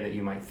way that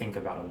you might think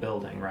about a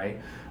building, right?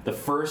 The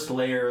first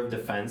layer of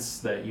defense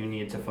that you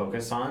need to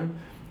focus on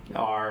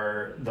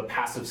are the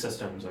passive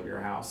systems of your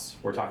house.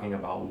 We're talking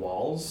about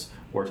walls,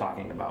 we're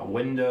talking about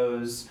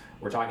windows,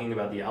 we're talking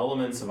about the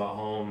elements of a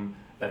home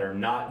that are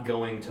not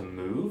going to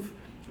move,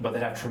 but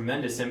that have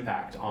tremendous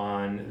impact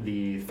on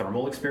the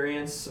thermal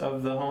experience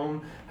of the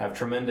home, have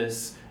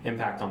tremendous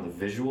impact on the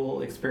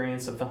visual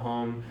experience of the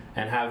home,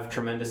 and have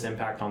tremendous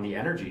impact on the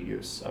energy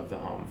use of the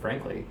home,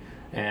 frankly.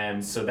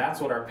 And so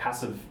that's what our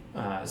passive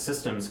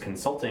systems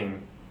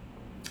consulting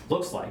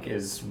looks like,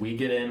 is we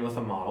get in with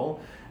a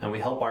model and we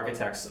help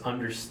architects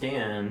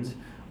understand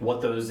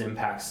what those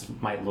impacts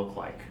might look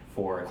like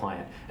for a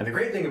client. And the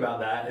great thing about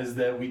that is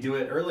that we do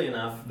it early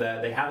enough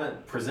that they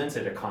haven't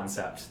presented a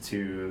concept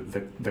to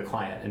the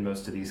client in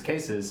most of these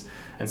cases.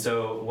 And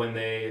so when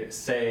they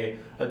say,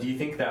 oh, do you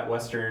think that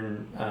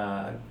western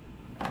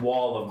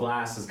wall of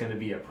glass is going to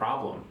be a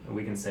problem? And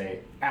we can say,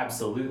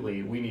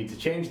 absolutely, we need to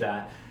change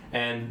that.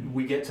 And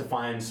we get to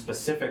find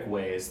specific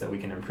ways that we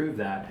can improve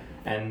that,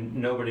 and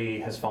nobody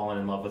has fallen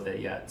in love with it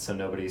yet, so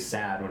nobody's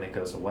sad when it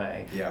goes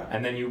away. Yeah.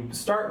 And then you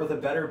start with a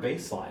better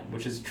baseline,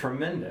 which is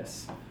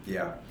tremendous.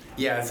 Yeah.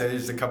 Yeah, so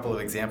there's a couple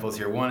of examples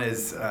here. One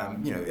is, I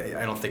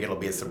don't think it'll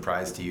be a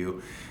surprise to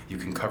you. You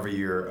can cover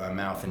your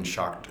mouth in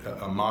shocked,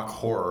 mock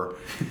horror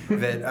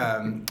that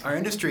our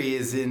industry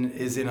is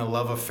in a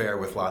love affair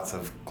with lots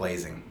of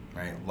glazing,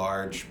 right?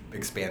 Large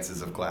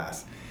expanses of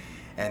glass.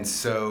 And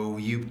so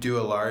you do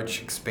a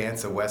large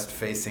expanse of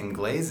west-facing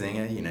glazing,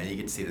 and you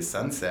get to see the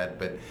sunset,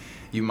 but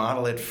you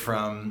model it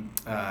from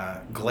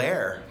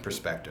glare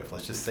perspective.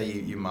 Let's just say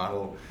you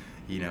model,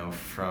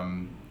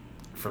 from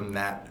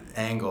that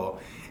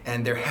angle.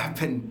 And there have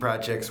been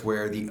projects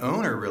where the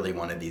owner really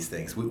wanted these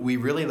things. We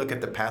really look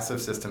at the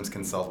passive systems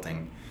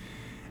consulting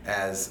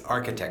as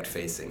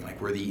architect-facing,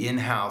 like we're the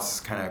in-house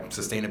kind of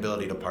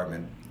sustainability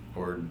department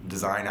or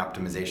design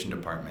optimization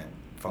department,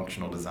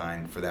 functional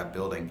design for that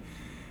building.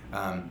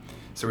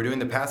 So we're doing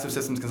the passive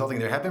systems consulting.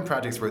 There have been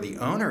projects where the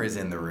owner is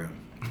in the room.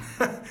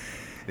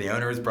 The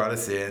owner has brought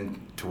us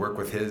in to work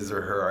with his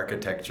or her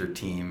architecture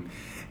team,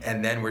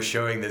 and then we're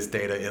showing this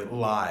data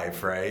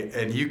live, right?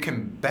 And you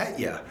can bet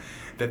you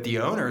that the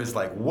owner is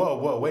like,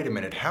 whoa, wait a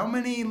minute, how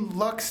many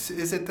lux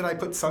is it that I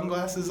put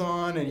sunglasses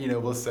on?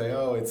 And we'll say,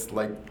 oh, it's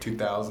like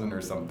 2,000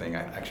 or something.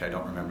 I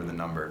don't remember the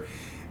number.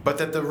 But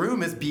that the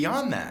room is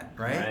beyond that,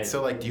 right?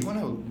 So do you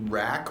want a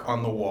rack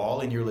on the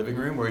wall in your living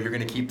room where you're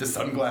going to keep the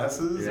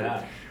sunglasses?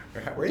 Yeah. Or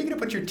where are you going to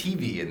put your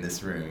TV in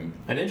this room?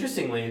 And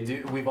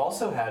interestingly, we've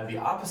also had the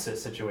opposite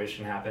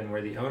situation happen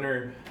where the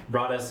owner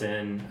brought us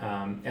in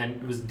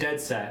and was dead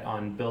set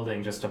on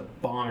building just a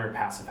bomber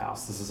passive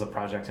house. This is a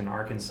project in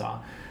Arkansas.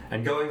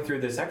 And going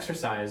through this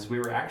exercise,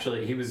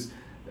 he was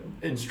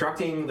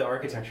instructing the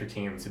architecture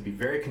team to be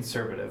very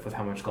conservative with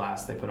how much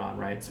glass they put on,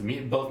 right? To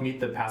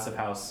meet the passive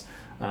house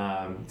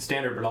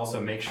standard, but also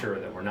make sure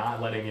that we're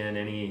not letting in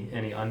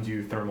any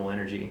undue thermal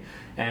energy.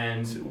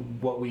 And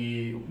what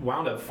we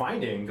wound up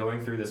finding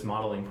going through this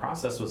modeling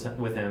process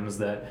with him is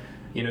that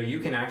you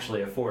can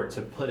actually afford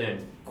to put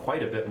in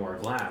quite a bit more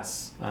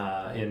glass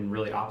in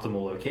really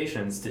optimal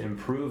locations to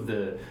improve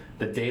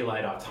the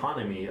daylight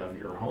autonomy of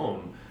your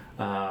home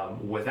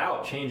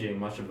without changing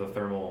much of the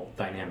thermal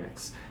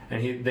dynamics.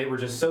 And they were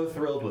just so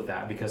thrilled with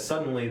that because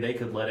suddenly they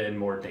could let in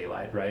more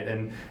daylight, right?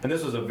 And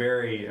this was a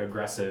very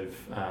aggressive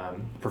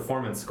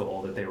performance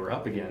goal that they were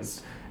up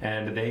against.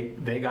 And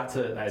they got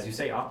to, as you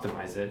say,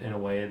 optimize it in a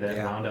way that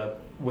wound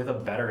up with a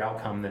better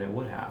outcome than it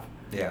would have.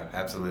 Yeah,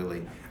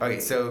 absolutely. Okay,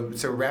 so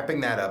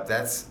wrapping that up,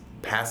 that's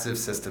passive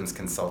systems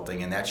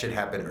consulting, and that should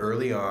happen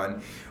early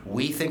on.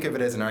 We think of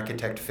it as an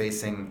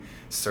architect-facing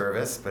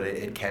service, but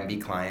it can be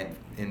client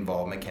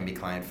involvement, can be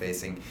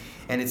client-facing.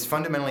 And it's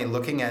fundamentally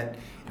looking at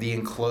the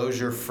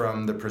enclosure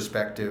from the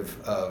perspective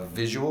of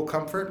visual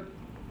comfort,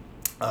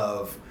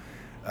 of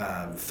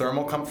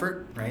thermal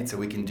comfort, right? So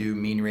we can do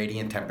mean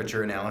radiant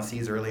temperature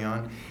analyses early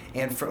on,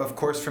 and of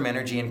course from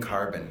energy and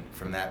carbon,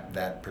 from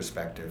that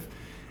perspective.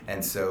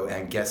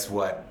 And guess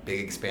what? Big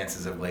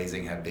expanses of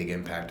glazing have big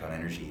impact on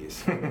energy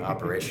use,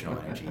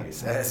 operational energy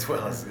use, as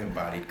well as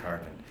embodied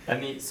carbon.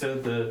 And so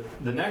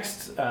the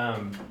next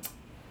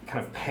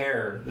kind of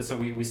pair, so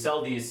we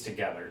sell these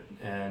together,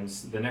 and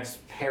the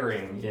next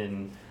pairing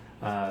in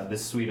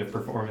this suite of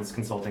performance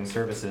consulting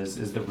services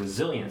is the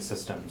resilient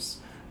systems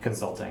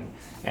consulting.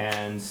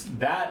 And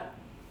that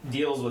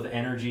deals with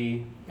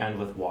energy and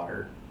with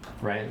water,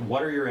 right?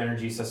 What are your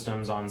energy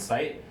systems on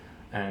site,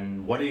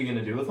 and what are you going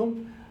to do with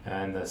them?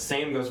 And the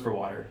same goes for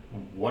water.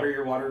 What are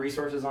your water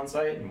resources on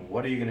site, and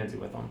what are you going to do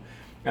with them?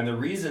 And the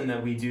reason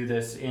that we do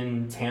this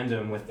in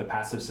tandem with the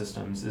passive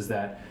systems is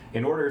that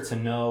in order to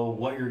know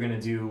what you're going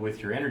to do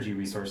with your energy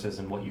resources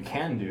and what you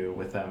can do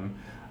with them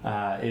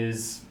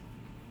is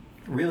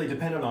really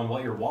dependent on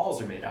what your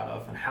walls are made out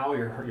of and how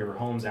your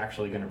home's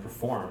actually going to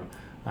perform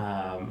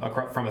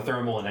from a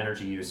thermal and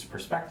energy use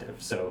perspective.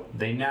 So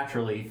they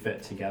naturally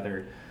fit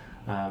together.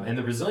 And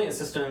the resilient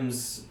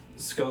systems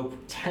scope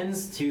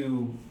tends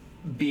to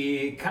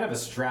be kind of a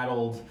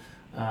straddled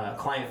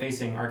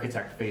client-facing,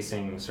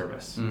 architect-facing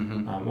service.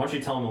 Mm-hmm. Why don't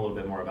you tell them a little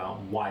bit more about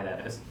why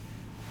that is?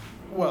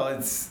 Well,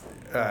 it's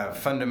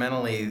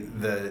fundamentally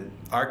the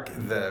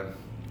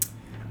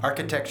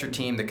architecture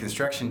team, the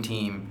construction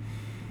team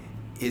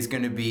is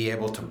going to be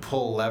able to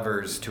pull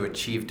levers to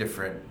achieve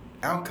different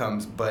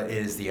outcomes, but it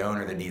is the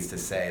owner that needs to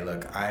say,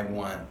 look, I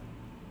want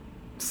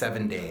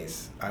 7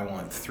 days, I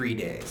want 3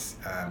 days.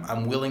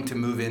 I'm willing to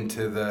move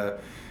into the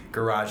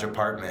garage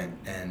apartment,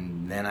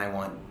 and then I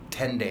want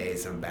 10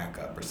 days of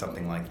backup or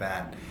something like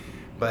that.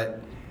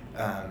 But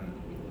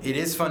it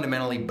is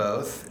fundamentally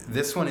both.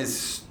 This one it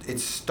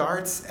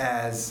starts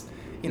as,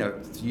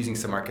 using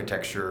some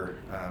architecture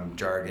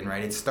jargon,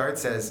 right? It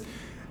starts as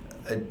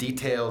a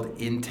detailed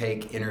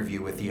intake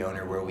interview with the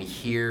owner where we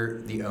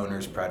hear the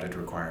owner's project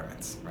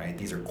requirements, right?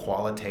 These are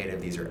qualitative,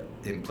 these are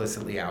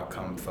implicitly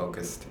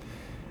outcome-focused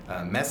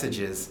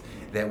messages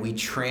that we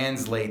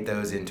translate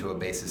those into a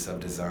basis of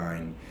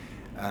design.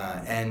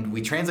 And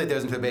we translate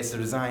those into a basis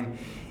of design.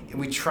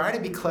 We try to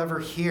be clever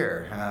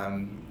here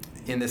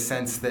in the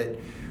sense that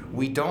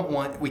we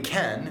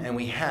can and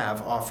we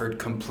have offered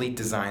complete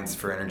designs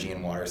for energy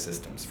and water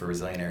systems, for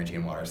resilient energy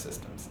and water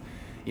systems,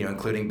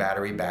 including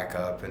battery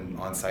backup and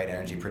on-site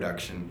energy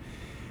production.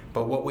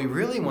 But what we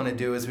really want to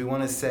do is we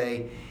want to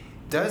say,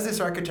 does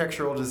this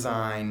architectural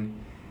design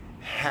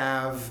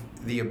have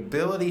the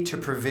ability to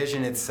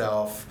provision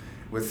itself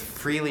with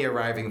freely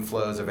arriving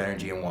flows of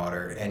energy and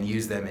water and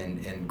use them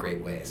in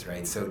great ways,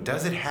 right? So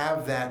does it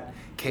have that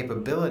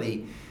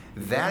capability?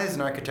 That is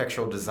an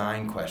architectural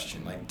design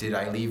question. Like, did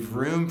I leave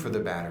room for the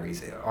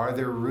batteries? Are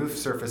there roof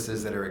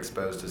surfaces that are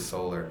exposed to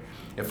solar?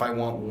 If I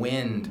want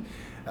wind,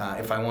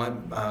 if I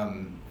want,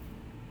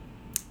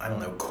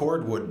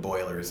 cordwood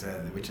boilers,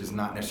 which is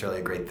not necessarily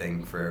a great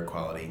thing for air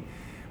quality.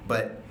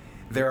 But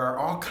there are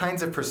all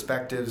kinds of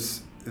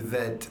perspectives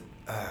that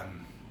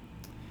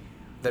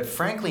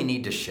frankly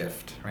need to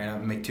shift, right? I'll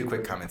make two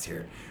quick comments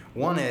here.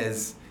 One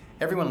is,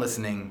 everyone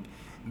listening,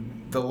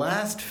 the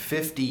last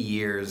 50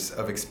 years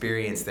of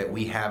experience that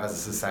we have as a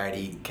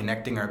society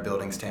connecting our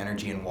buildings to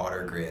energy and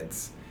water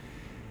grids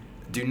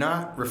do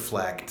not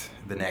reflect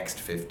the next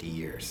 50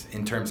 years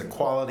in terms of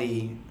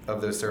quality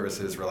of those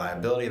services,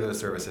 reliability of those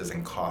services,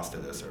 and cost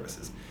of those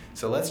services.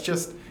 So let's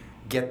just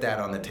get that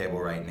on the table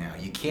right now.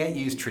 You can't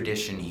use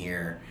tradition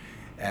here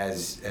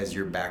as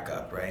your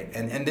backup, right?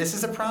 And this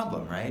is a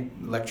problem, right?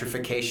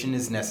 Electrification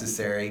is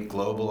necessary.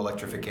 Global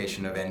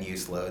electrification of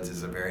end-use loads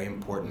is a very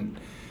important,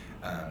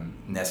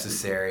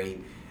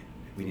 necessary.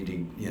 We need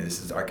to,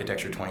 this is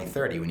Architecture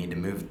 2030. We need to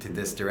move to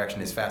this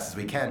direction as fast as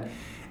we can.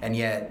 And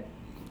yet,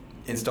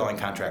 installing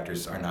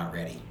contractors are not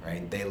ready,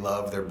 right? They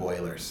love their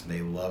boilers.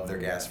 They love their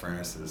gas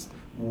furnaces.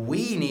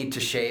 We need to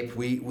shape,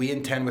 we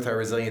intend with our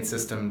Resilient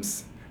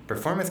Systems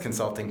Performance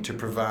Consulting to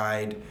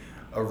provide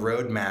a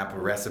roadmap, a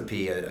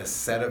recipe, a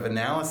set of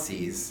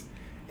analyses,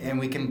 and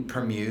we can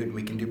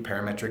we can do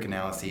parametric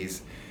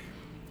analyses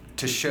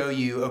to show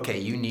you, okay,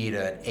 you need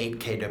an 8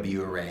 kW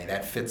array.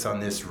 That fits on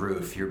this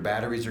roof. Your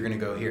batteries are going to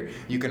go here.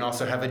 You can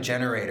also have a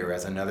generator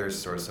as another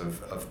source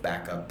of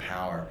backup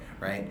power,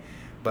 right?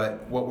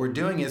 But what we're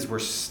doing is we're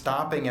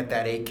stopping at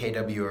that 8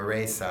 kW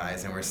array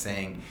size, and we're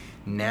saying,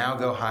 now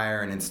go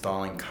hire an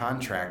installing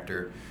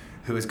contractor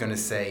who is going to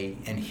say,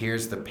 and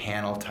here's the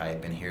panel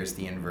type, and here's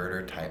the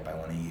inverter type I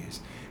want to use.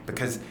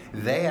 Because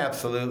they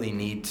absolutely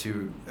need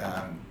to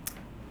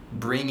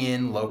bring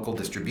in local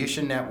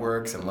distribution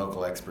networks and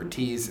local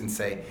expertise and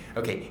say,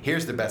 okay,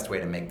 here's the best way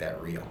to make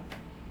that real.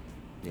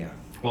 Yeah.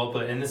 Well,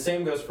 and the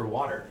same goes for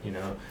water,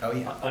 Oh,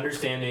 yeah.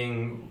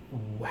 Understanding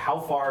how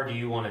far do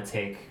you want to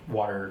take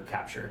water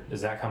capture? Is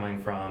that coming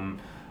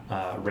from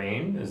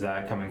rain? Is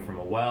that coming from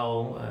a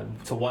well?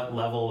 To what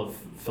level of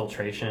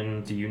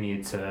filtration do you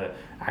need to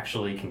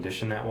actually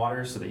condition that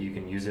water so that you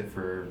can use it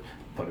for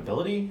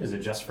potability? Is it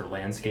just for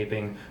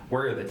landscaping?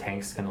 Where are the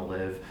tanks going to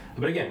live?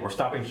 But again, we're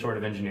stopping short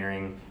of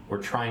engineering.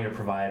 We're trying to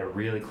provide a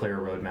really clear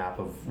roadmap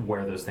of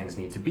where those things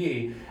need to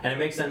be. And it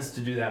makes sense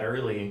to do that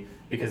early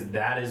because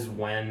that is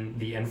when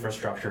the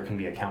infrastructure can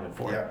be accounted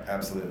for. Yeah,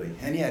 absolutely.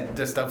 And yeah,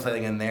 just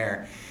dovetailing in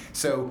there.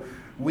 So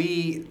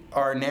we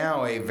are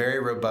now a very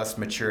robust,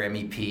 mature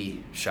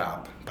MEP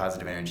shop,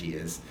 Positive Energy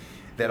is,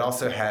 that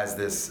also has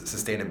this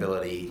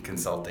sustainability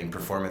consulting,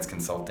 performance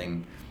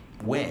consulting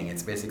wing.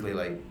 It's basically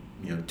like,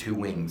 two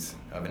wings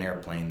of an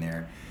airplane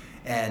there.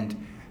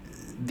 And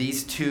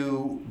these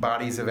two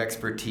bodies of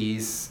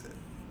expertise,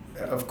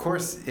 of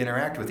course,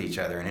 interact with each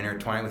other and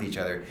intertwine with each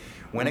other.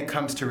 When it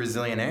comes to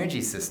resilient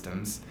energy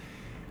systems,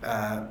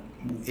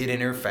 it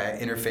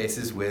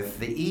interfaces with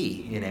the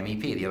E in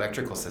MEP, the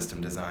electrical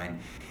system design.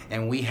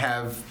 And we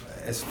have,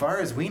 as far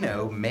as we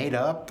know, made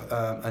up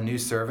a new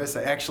service.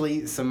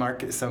 Actually,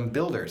 some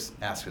builders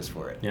asked us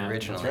for it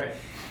originally. That's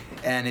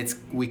right. And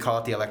we call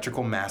it the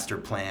Electrical Master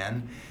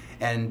Plan.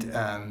 And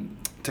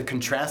to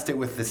contrast it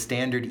with the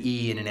standard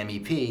E in an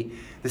MEP,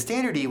 the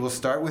standard E will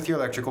start with your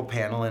electrical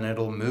panel and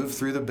it'll move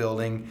through the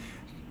building,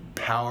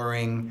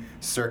 powering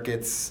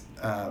circuits,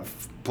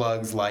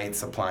 plugs,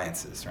 lights,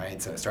 appliances, right?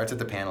 So it starts at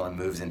the panel and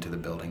moves into the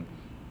building.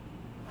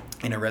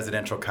 In a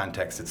residential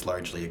context, it's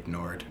largely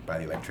ignored by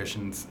the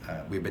electricians.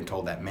 We've been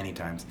told that many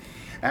times.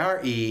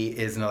 Our E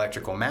is an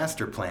electrical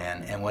master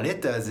plan, and what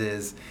it does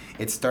is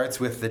it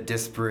starts with the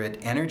disparate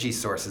energy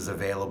sources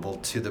available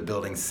to the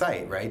building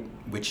site, right?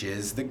 Which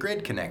is the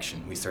grid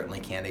connection. We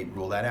certainly can't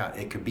rule that out.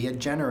 It could be a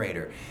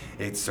generator.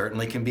 It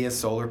certainly can be a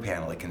solar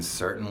panel. It can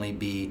certainly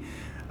be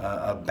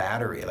a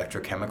battery,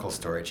 electrochemical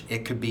storage.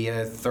 It could be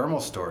a thermal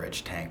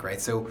storage tank,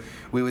 right? So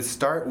we would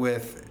start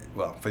with,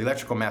 for the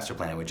electrical master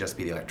plan, it would just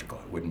be the electrical.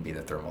 It wouldn't be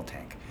the thermal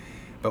tank.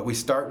 But we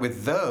start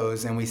with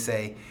those and we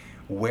say,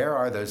 where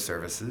are those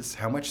services?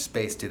 How much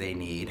space do they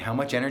need? How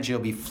much energy will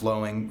be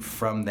flowing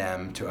from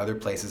them to other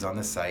places on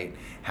the site?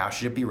 How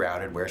should it be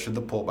routed? Where should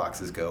the pull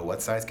boxes go?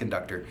 What size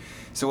conductor?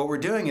 So what we're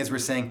doing is we're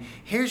saying,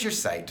 here's your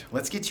site.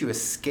 Let's get you a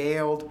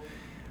scaled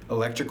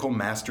electrical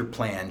master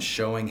plan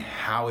showing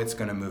how it's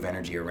going to move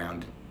energy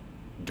around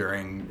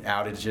during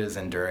outages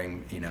and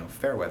during,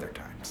 fair weather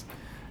times.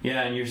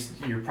 Yeah, and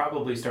you're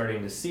probably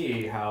starting to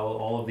see how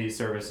all of these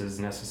services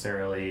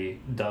necessarily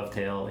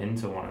dovetail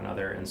into one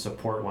another and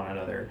support one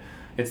another.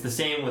 It's the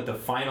same with the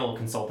final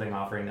consulting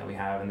offering that we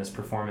have in this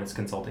performance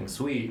consulting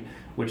suite,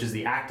 which is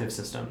the active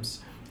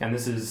systems. And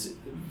this is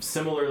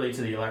similarly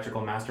to the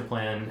electrical master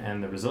plan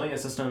and the resilient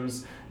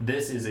systems.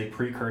 This is a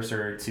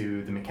precursor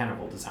to the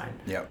mechanical design.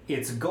 Yep.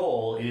 Its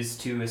goal is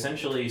to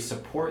essentially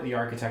support the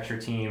architecture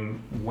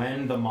team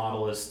when the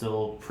model is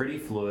still pretty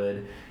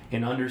fluid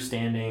in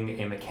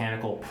understanding a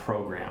mechanical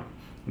program.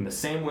 In the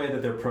same way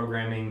that they're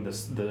programming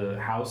the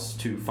house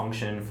to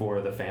function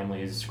for the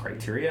family's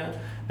criteria,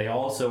 they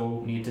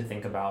also need to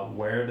think about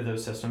where do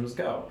those systems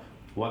go?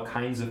 What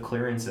kinds of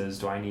clearances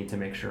do I need to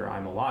make sure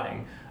I'm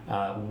allotting?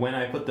 When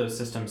I put those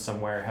systems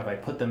somewhere, have I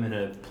put them in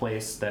a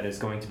place that is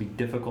going to be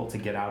difficult to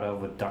get out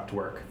of with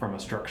ductwork from a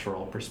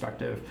structural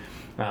perspective?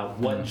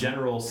 What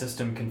general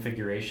system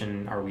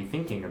configuration are we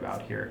thinking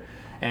about here?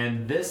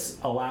 And this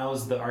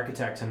allows the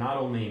architect to not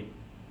only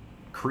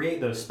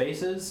create those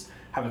spaces,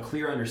 have a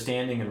clear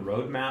understanding and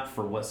roadmap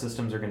for what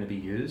systems are going to be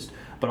used,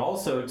 but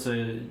also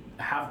to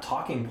have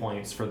talking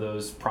points for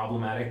those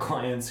problematic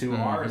clients who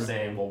are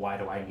saying, well, why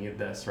do I need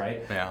this,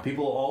 right? Yeah.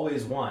 People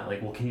always want,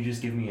 like, well, can you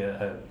just give me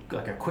a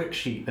quick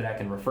sheet that I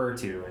can refer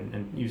to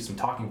and use some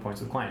talking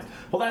points with clients?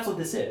 Well, that's what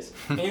this is.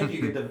 And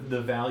you get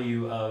the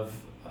value of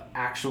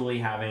actually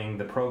having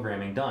the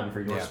programming done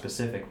for your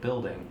specific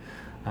building.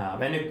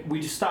 We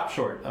just stop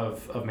short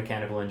of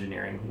mechanical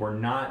engineering. We're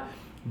not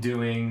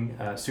doing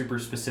super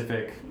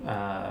specific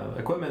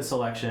equipment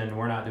selection.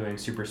 We're not doing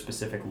super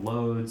specific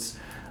loads.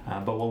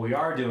 But what we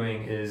are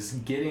doing is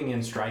getting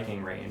in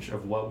striking range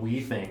of what we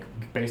think,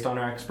 based on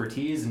our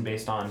expertise and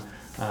based on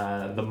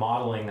the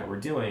modeling that we're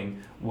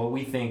doing, what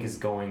we think is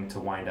going to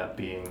wind up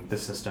being the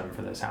system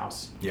for this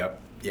house.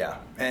 Yep. Yeah.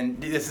 And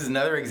this is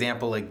another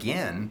example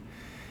again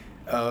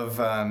of,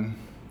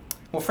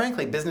 well,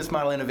 frankly, business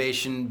model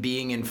innovation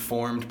being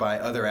informed by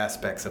other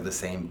aspects of the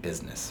same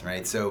business,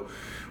 right? So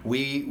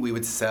we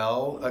would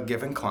sell a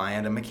given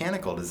client a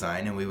mechanical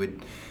design, and we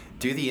would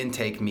do the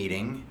intake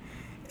meeting.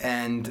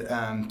 And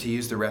to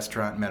use the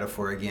restaurant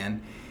metaphor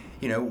again,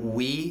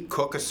 we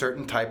cook a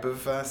certain type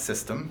of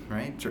system,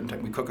 right?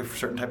 We cook a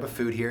certain type of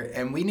food here,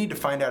 and we need to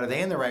find out, are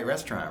they in the right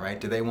restaurant, right?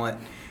 Do they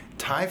want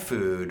Thai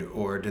food,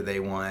 or do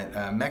they want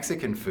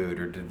Mexican food,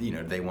 or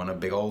do they want a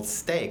big old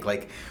steak?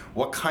 Like,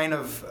 what kind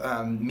of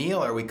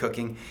meal are we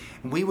cooking?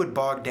 And we would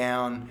bog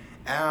down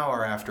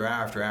hour after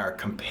hour after hour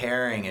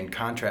comparing and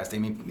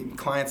contrasting. I mean,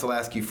 clients will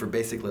ask you for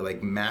basically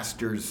like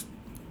master's,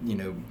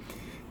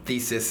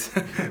 thesis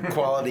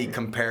quality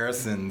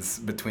comparisons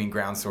between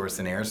ground source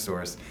and air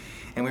source.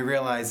 And we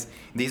realize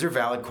these are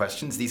valid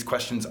questions. These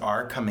questions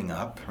are coming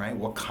up, right?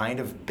 What kind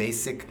of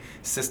basic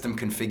system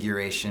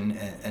configuration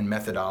and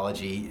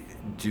methodology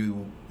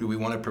do we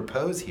want to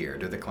propose here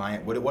to the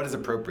client? What is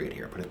appropriate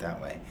here, put it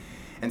that way.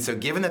 And so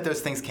given that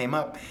those things came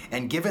up,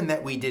 and given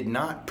that we did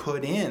not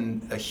put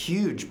in a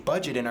huge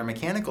budget in our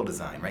mechanical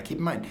design, right? Keep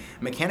in mind,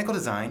 mechanical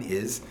design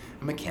is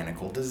a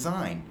mechanical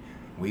design.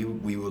 We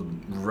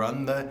would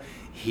run the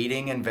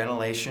heating and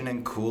ventilation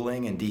and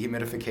cooling and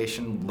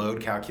dehumidification load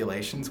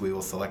calculations. We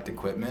will select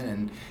equipment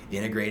and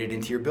integrate it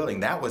into your building.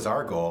 That was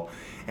our goal.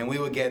 And we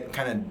would get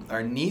kind of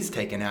our knees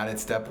taken out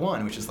at step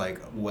one, which is like,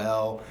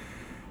 well,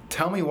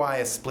 tell me why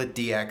a split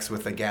DX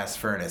with a gas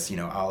furnace, a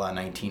la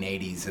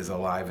 1980s is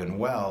alive and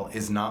well,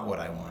 is not what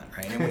I want,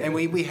 right? And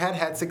we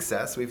had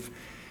success.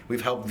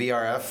 We've helped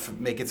VRF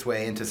make its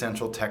way into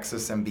Central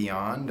Texas and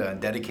beyond.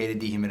 Dedicated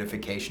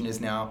dehumidification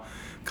is now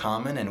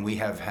common, and we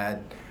have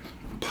had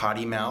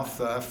potty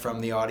mouth from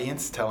the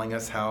audience telling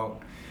us how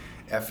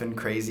effing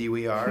crazy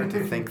we are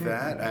to think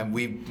that.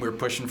 We're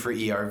pushing for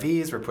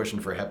ERVs, we're pushing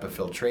for HEPA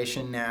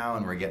filtration now,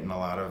 and we're getting a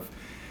lot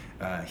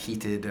of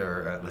heated,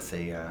 or let's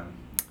say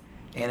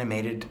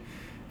animated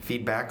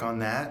feedback on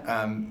that.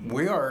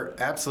 We are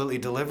absolutely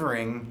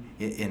delivering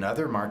in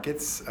other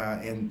markets,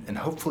 and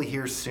hopefully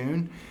here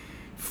soon,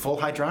 full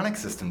hydronic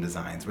system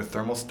designs with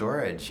thermal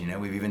storage.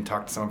 We've even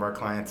talked to some of our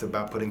clients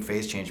about putting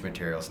phase change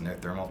materials in their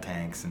thermal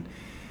tanks,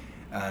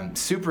 and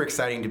super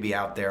exciting to be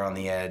out there on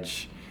the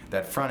edge,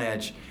 that front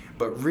edge.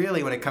 But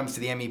really, when it comes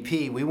to the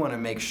MEP, we want to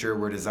make sure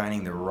we're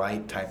designing the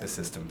right type of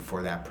system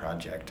for that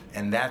project,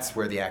 and that's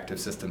where the Active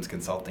Systems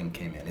Consulting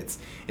came in. It's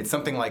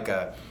something like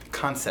a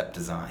concept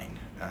design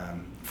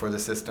for the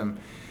system,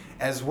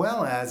 as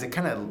well as it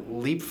kind of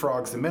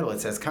leapfrogs the middle.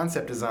 It says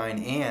concept design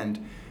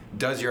and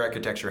does your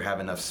architecture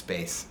have enough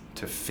space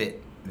to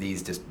fit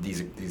these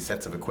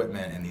sets of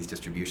equipment and these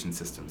distribution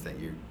systems that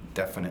you're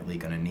definitely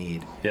going to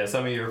need? Yeah,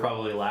 some of you are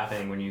probably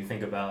laughing when you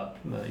think about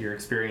your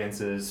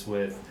experiences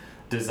with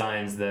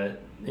designs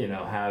that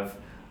have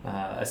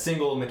a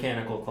single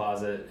mechanical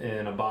closet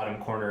in a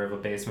bottom corner of a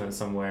basement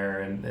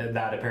somewhere, and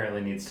that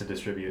apparently needs to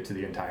distribute to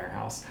the entire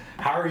house.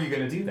 How are you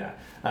going to do that?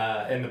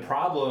 And the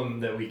problem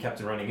that we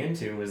kept running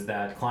into was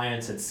that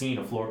clients had seen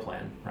a floor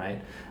plan,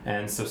 right?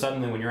 And so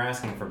suddenly when you're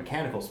asking for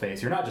mechanical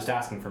space, you're not just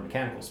asking for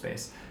mechanical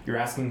space. You're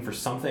asking for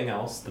something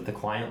else that the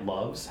client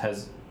loves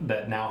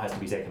that now has to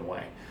be taken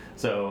away.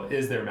 So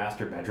is their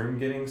master bedroom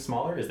getting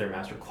smaller? Is their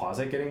master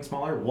closet getting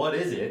smaller? What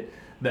is it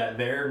that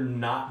they're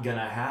not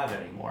gonna have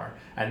anymore?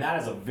 And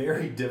that is a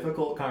very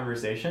difficult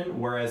conversation,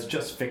 whereas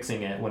just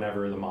fixing it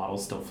whenever the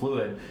model's still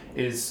fluid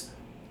is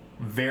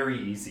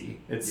very easy.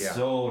 It's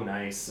so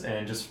nice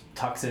and just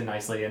tucks in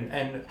nicely.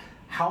 And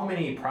how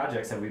many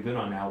projects have we been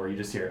on now where you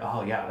just hear,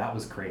 oh yeah, that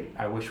was great,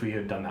 I wish we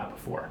had done that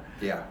before.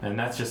 Yeah. And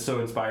that's just so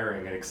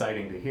inspiring and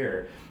exciting to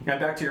hear. And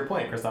back to your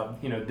point,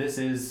 Christoph, this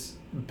is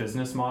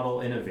business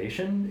model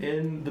innovation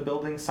in the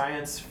building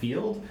science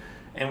field,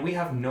 and we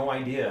have no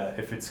idea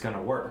if it's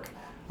gonna work.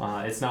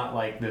 It's not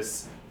like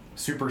this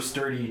super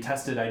sturdy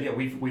tested idea.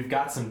 We've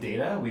got some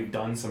data, we've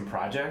done some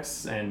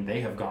projects, and they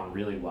have gone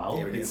really well.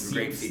 Yeah, it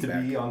seems to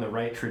be on the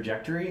right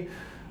trajectory,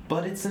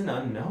 but it's an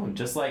unknown,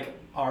 just like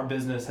our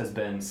business has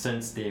been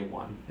since day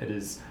one. It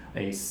is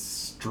a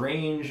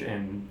strange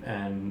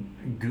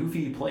and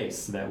goofy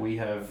place that we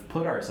have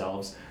put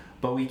ourselves,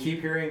 but we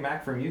keep hearing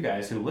back from you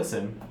guys who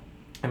listen,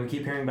 and we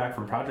keep hearing back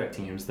from project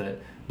teams that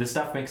this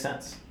stuff makes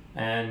sense.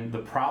 And the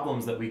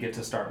problems that we get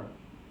to start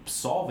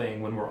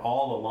solving when we're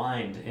all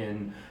aligned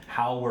in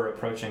how we're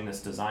approaching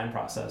this design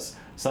process,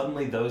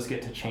 suddenly those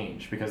get to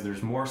change because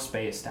there's more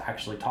space to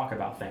actually talk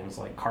about things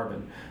like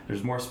carbon.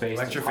 There's more space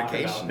to talk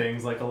about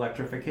things like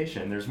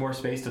electrification. There's more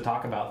space to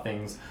talk about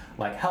things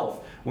like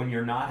health when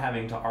you're not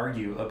having to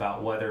argue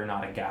about whether or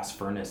not a gas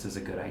furnace is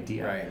a good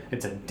idea. Right.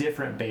 It's a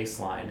different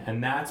baseline,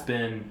 and that's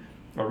been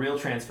a real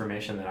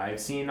transformation that I've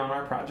seen on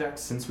our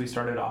projects since we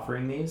started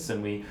offering these.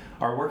 And we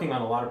are working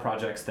on a lot of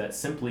projects that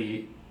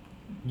simply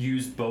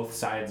use both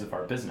sides of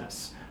our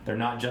business. They're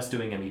not just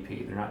doing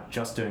MEP, they're not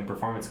just doing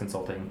performance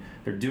consulting,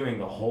 they're doing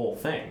the whole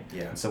thing.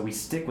 Yeah. And so we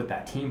stick with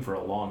that team for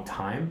a long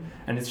time,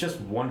 and it's just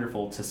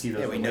wonderful to see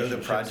those we know the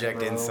relationships project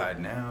grow. inside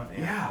now.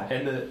 Yeah,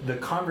 and the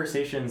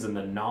conversations and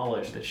the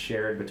knowledge that's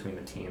shared between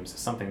the teams is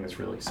something that's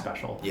really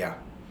special. Yeah.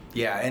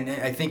 Yeah, and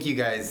I think you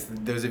guys,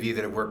 those of you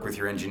that work with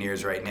your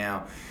engineers right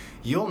now,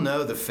 you'll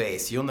know the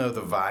face, you'll know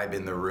the vibe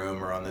in the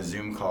room or on the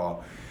Zoom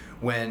call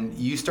when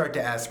you start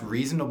to ask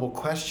reasonable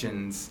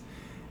questions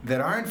that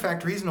are in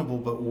fact reasonable,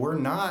 but were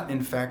not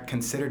in fact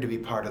considered to be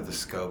part of the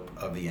scope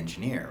of the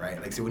engineer,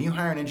 right? Like, so when you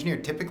hire an engineer,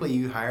 typically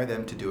you hire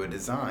them to do a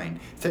design.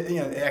 So,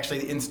 actually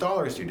the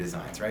installers do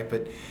designs, right?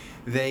 But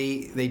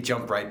they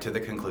jump right to the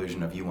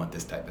conclusion of you want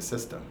this type of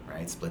system,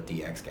 right? Split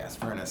DX gas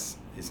furnace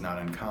is not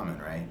uncommon,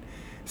 right?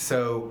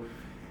 So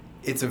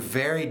it's a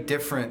very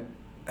different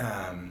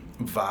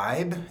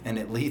vibe, and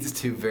it leads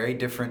to very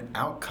different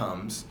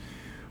outcomes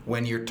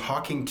when you're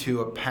talking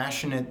to a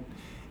passionate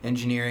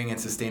engineering and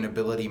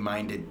sustainability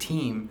minded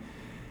team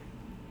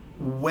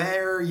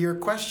where your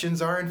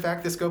questions are in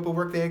fact the scope of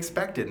work they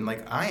expected. And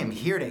like, I am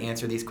here to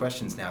answer these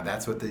questions now.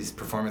 That's what these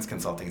performance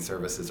consulting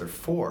services are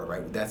for,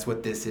 right? That's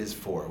what this is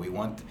for. We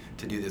want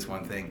to do this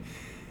one thing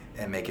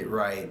and make it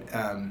right.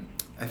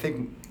 I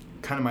think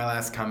kind of my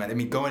last comment, I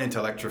mean, going into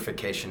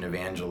electrification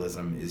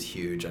evangelism is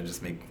huge. I'll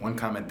just make one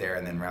comment there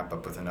and then wrap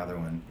up with another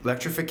one.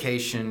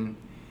 Electrification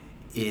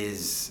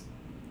is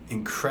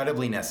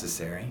incredibly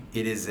necessary.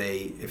 It is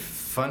a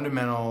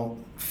fundamental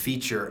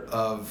feature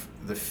of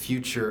the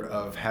future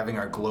of having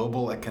our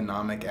global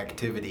economic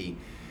activity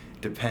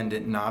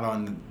dependent not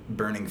on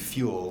burning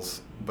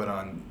fuels, but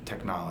on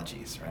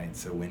technologies, right?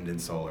 So wind and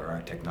solar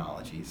are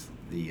technologies.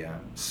 The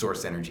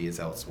source energy is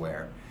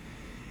elsewhere.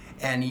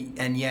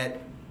 And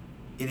yet,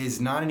 it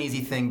is not an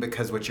easy thing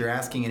because what you're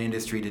asking an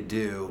industry to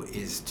do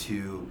is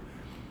to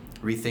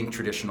rethink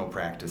traditional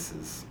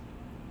practices.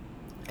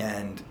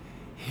 And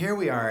here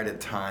we are at a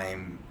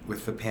time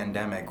with the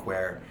pandemic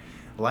where,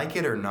 like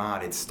it or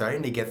not, it's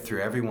starting to get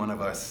through every one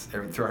of us,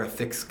 through our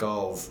thick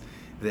skulls,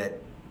 that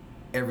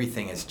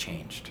everything has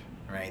changed,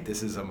 right?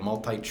 This is a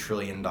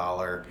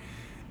multi-trillion-dollar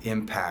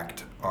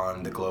impact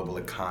on the global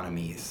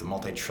economy. It's a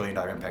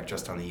multi-trillion-dollar impact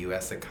just on the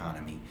U.S.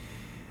 economy.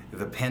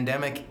 The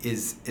pandemic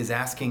is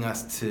asking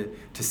us to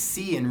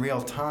see in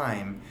real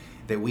time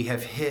that we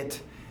have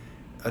hit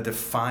a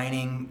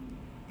defining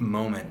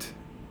moment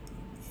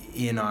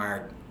in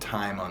our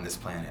time on this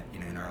planet,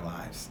 in our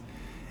lives.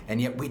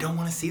 And yet we don't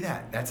want to see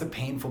that. That's a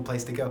painful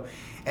place to go.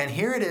 And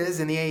here it is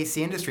in the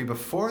AEC industry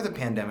before the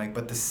pandemic,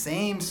 but the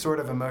same sort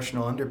of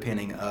emotional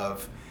underpinning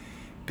of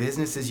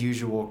business as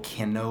usual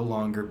can no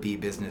longer be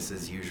business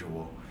as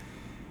usual.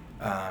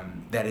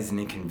 That is an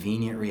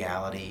inconvenient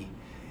reality.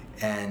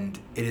 And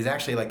it is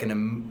actually like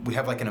we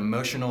have like an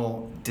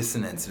emotional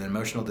dissonance, an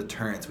emotional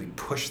deterrence. We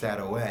push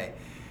that away.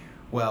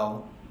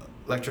 Well,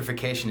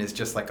 electrification is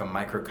just like a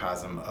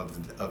microcosm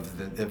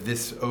of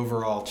this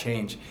overall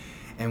change.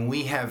 And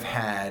we have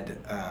had,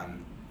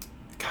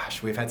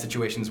 we've had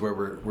situations where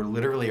we're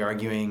literally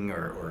arguing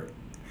or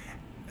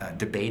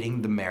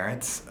debating the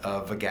merits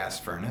of a gas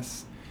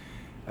furnace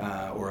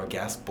or a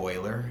gas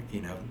boiler.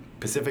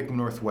 Pacific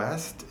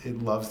Northwest,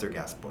 it loves their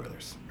gas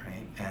boilers,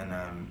 right?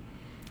 And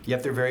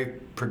yet they're very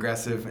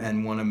progressive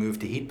and want to move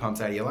to heat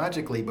pumps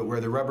ideologically, but where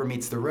the rubber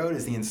meets the road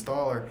is the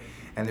installer,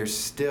 and they're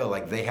still,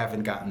 they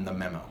haven't gotten the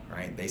memo,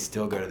 right? They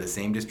still go to the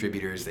same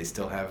distributors, they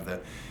still have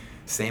the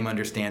same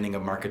understanding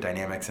of market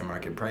dynamics and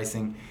market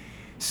pricing.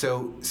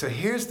 So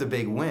here's the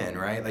big win,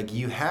 right?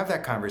 You have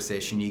that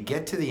conversation, you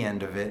get to the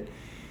end of it,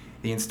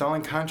 the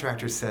installing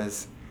contractor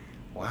says,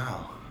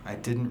 wow, I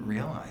didn't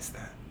realize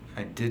that.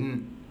 I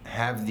didn't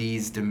have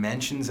these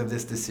dimensions of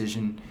this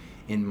decision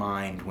in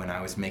mind when I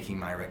was making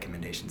my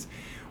recommendations.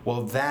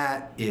 Well,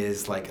 that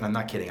is and I'm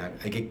not kidding, I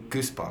get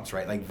goosebumps,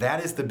 right?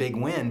 That is the big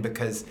win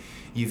because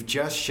you've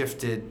just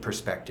shifted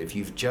perspective.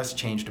 You've just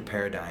changed a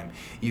paradigm.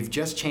 You've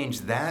just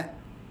changed that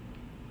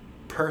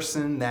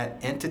person, that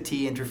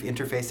entity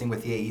interfacing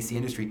with the AEC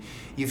industry.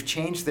 You've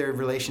changed their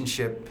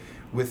relationship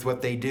with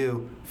what they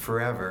do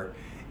forever.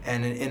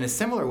 And in a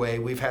similar way,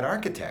 we've had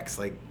architects,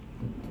 architects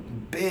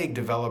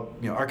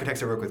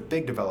that work with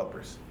big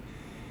developers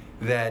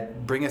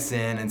that bring us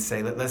in and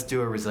say, let's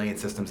do a resilient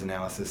systems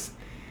analysis.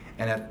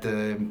 And at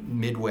the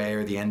midway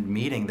or the end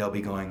meeting, they'll be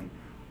going,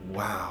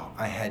 wow,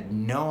 I had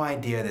no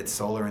idea that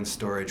solar and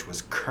storage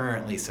was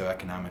currently so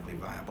economically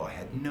viable. I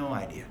had no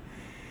idea.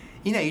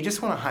 You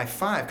just want to high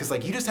five because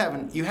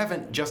you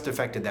haven't just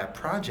affected that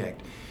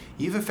project.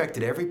 You've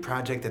affected every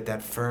project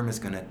that firm is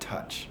going to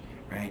touch,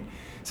 right?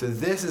 So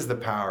this is the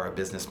power of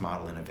business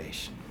model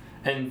innovation.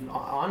 And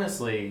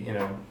honestly,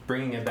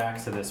 bringing it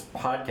back to this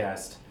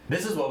podcast,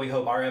 this is what we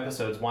hope our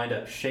episodes wind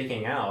up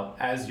shaking out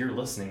as you're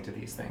listening to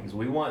these things.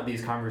 We want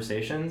these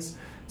conversations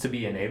to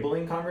be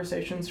enabling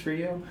conversations for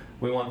you.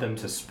 We want them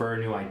to spur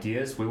new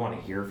ideas. We want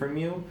to hear from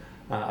you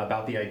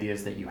about the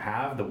ideas that you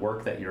have, the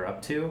work that you're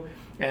up to.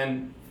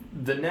 And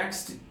the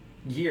next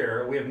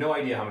year, we have no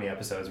idea how many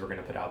episodes we're going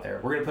to put out there.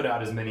 We're going to put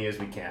out as many as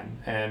we can.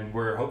 And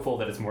we're hopeful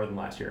that it's more than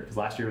last year, because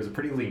last year was a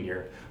pretty lean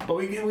year. But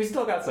we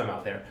still got some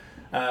out there.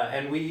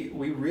 And we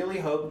really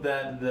hope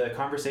that the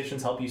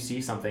conversations help you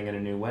see something in a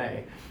new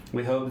way.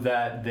 We hope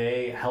that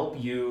they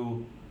help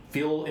you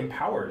feel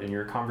empowered in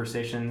your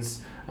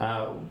conversations,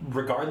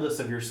 regardless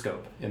of your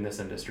scope in this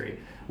industry.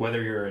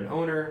 Whether you're an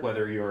owner,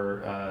 whether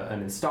you're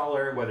an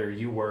installer, whether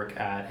you work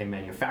at a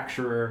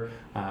manufacturer,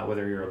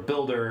 whether you're a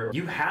builder,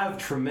 you have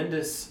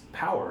tremendous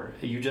power.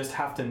 You just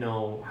have to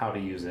know how to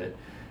use it.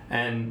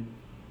 And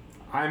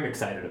I'm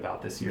excited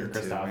about this year,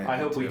 Christoph. I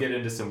hope we get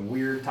into some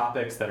weird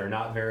topics that are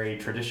not very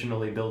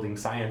traditionally building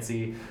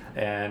science-y,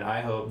 and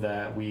I hope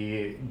that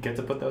we get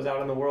to put those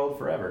out in the world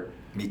forever.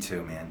 Me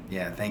too, man.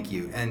 Yeah, thank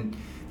you. And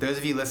those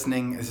of you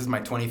listening, this is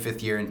my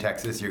 25th year in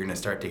Texas. You're going to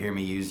start to hear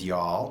me use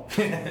y'all.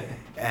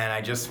 And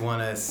I just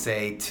want to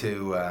say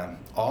to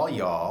all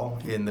y'all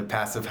in the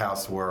Passive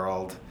House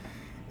world,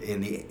 in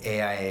the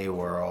AIA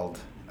world,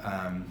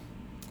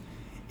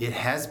 it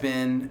has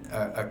been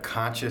a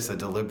conscious, a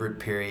deliberate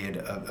period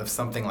of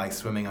something like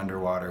swimming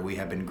underwater. We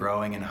have been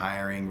growing and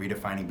hiring,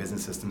 redefining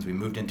business systems. We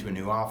moved into a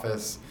new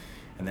office,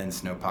 and then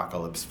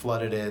snowpocalypse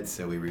flooded it,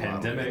 so we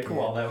remodeled Pandemic,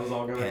 while that was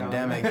all going on.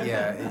 Pandemic,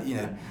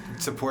 yeah.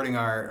 Supporting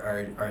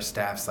our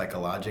staff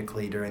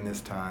psychologically during this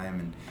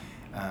time.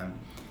 And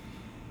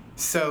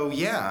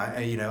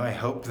I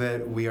hope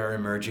that we are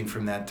emerging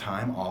from that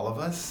time, all of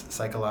us,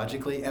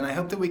 psychologically, and I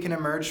hope that we can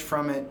emerge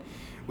from it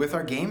with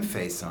our game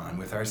face on,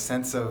 with our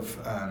sense of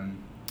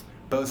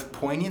both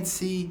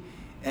poignancy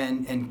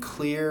and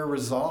clear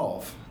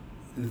resolve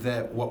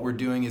that what we're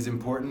doing is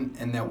important,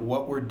 and that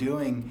what we're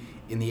doing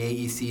in the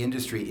AEC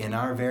industry in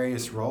our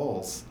various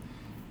roles,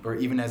 or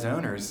even as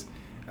owners,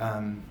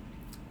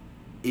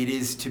 it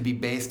is to be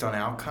based on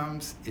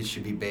outcomes, it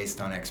should be based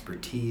on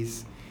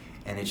expertise,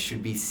 and it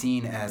should be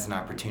seen as an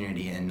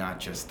opportunity and not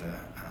just a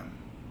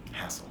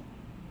hassle.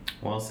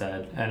 Well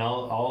said. And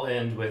I'll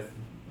end with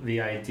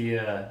the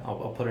idea,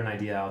 I'll put an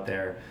idea out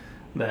there,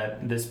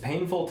 that this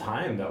painful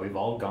time that we've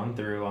all gone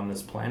through on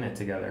this planet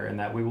together, and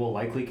that we will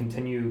likely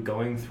continue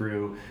going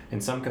through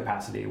in some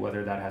capacity,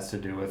 whether that has to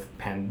do with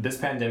this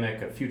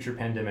pandemic, a future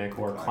pandemic,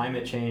 or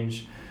climate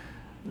change,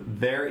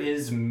 there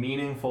is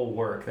meaningful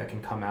work that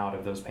can come out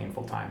of those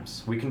painful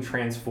times. We can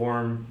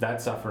transform that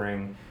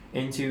suffering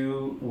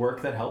into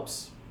work that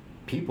helps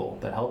people,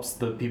 that helps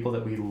the people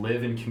that we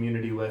live in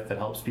community with, that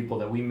helps people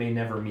that we may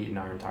never meet in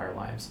our entire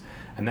lives.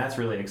 And that's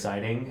really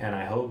exciting, and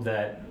I hope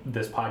that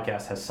this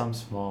podcast has some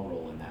small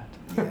role in that.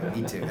 Yeah,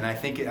 me too. And I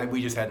think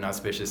we just had an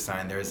auspicious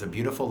sign. There is a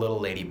beautiful little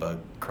ladybug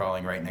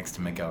crawling right next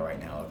to Miguel right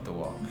now up the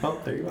wall.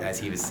 Oh, there you go. As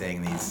he was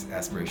saying these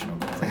aspirational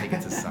goals. I think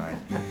it's a sign.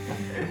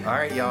 All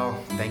right, y'all.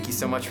 Thank you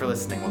so much for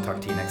listening. We'll talk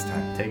to you next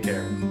time. Take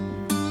care.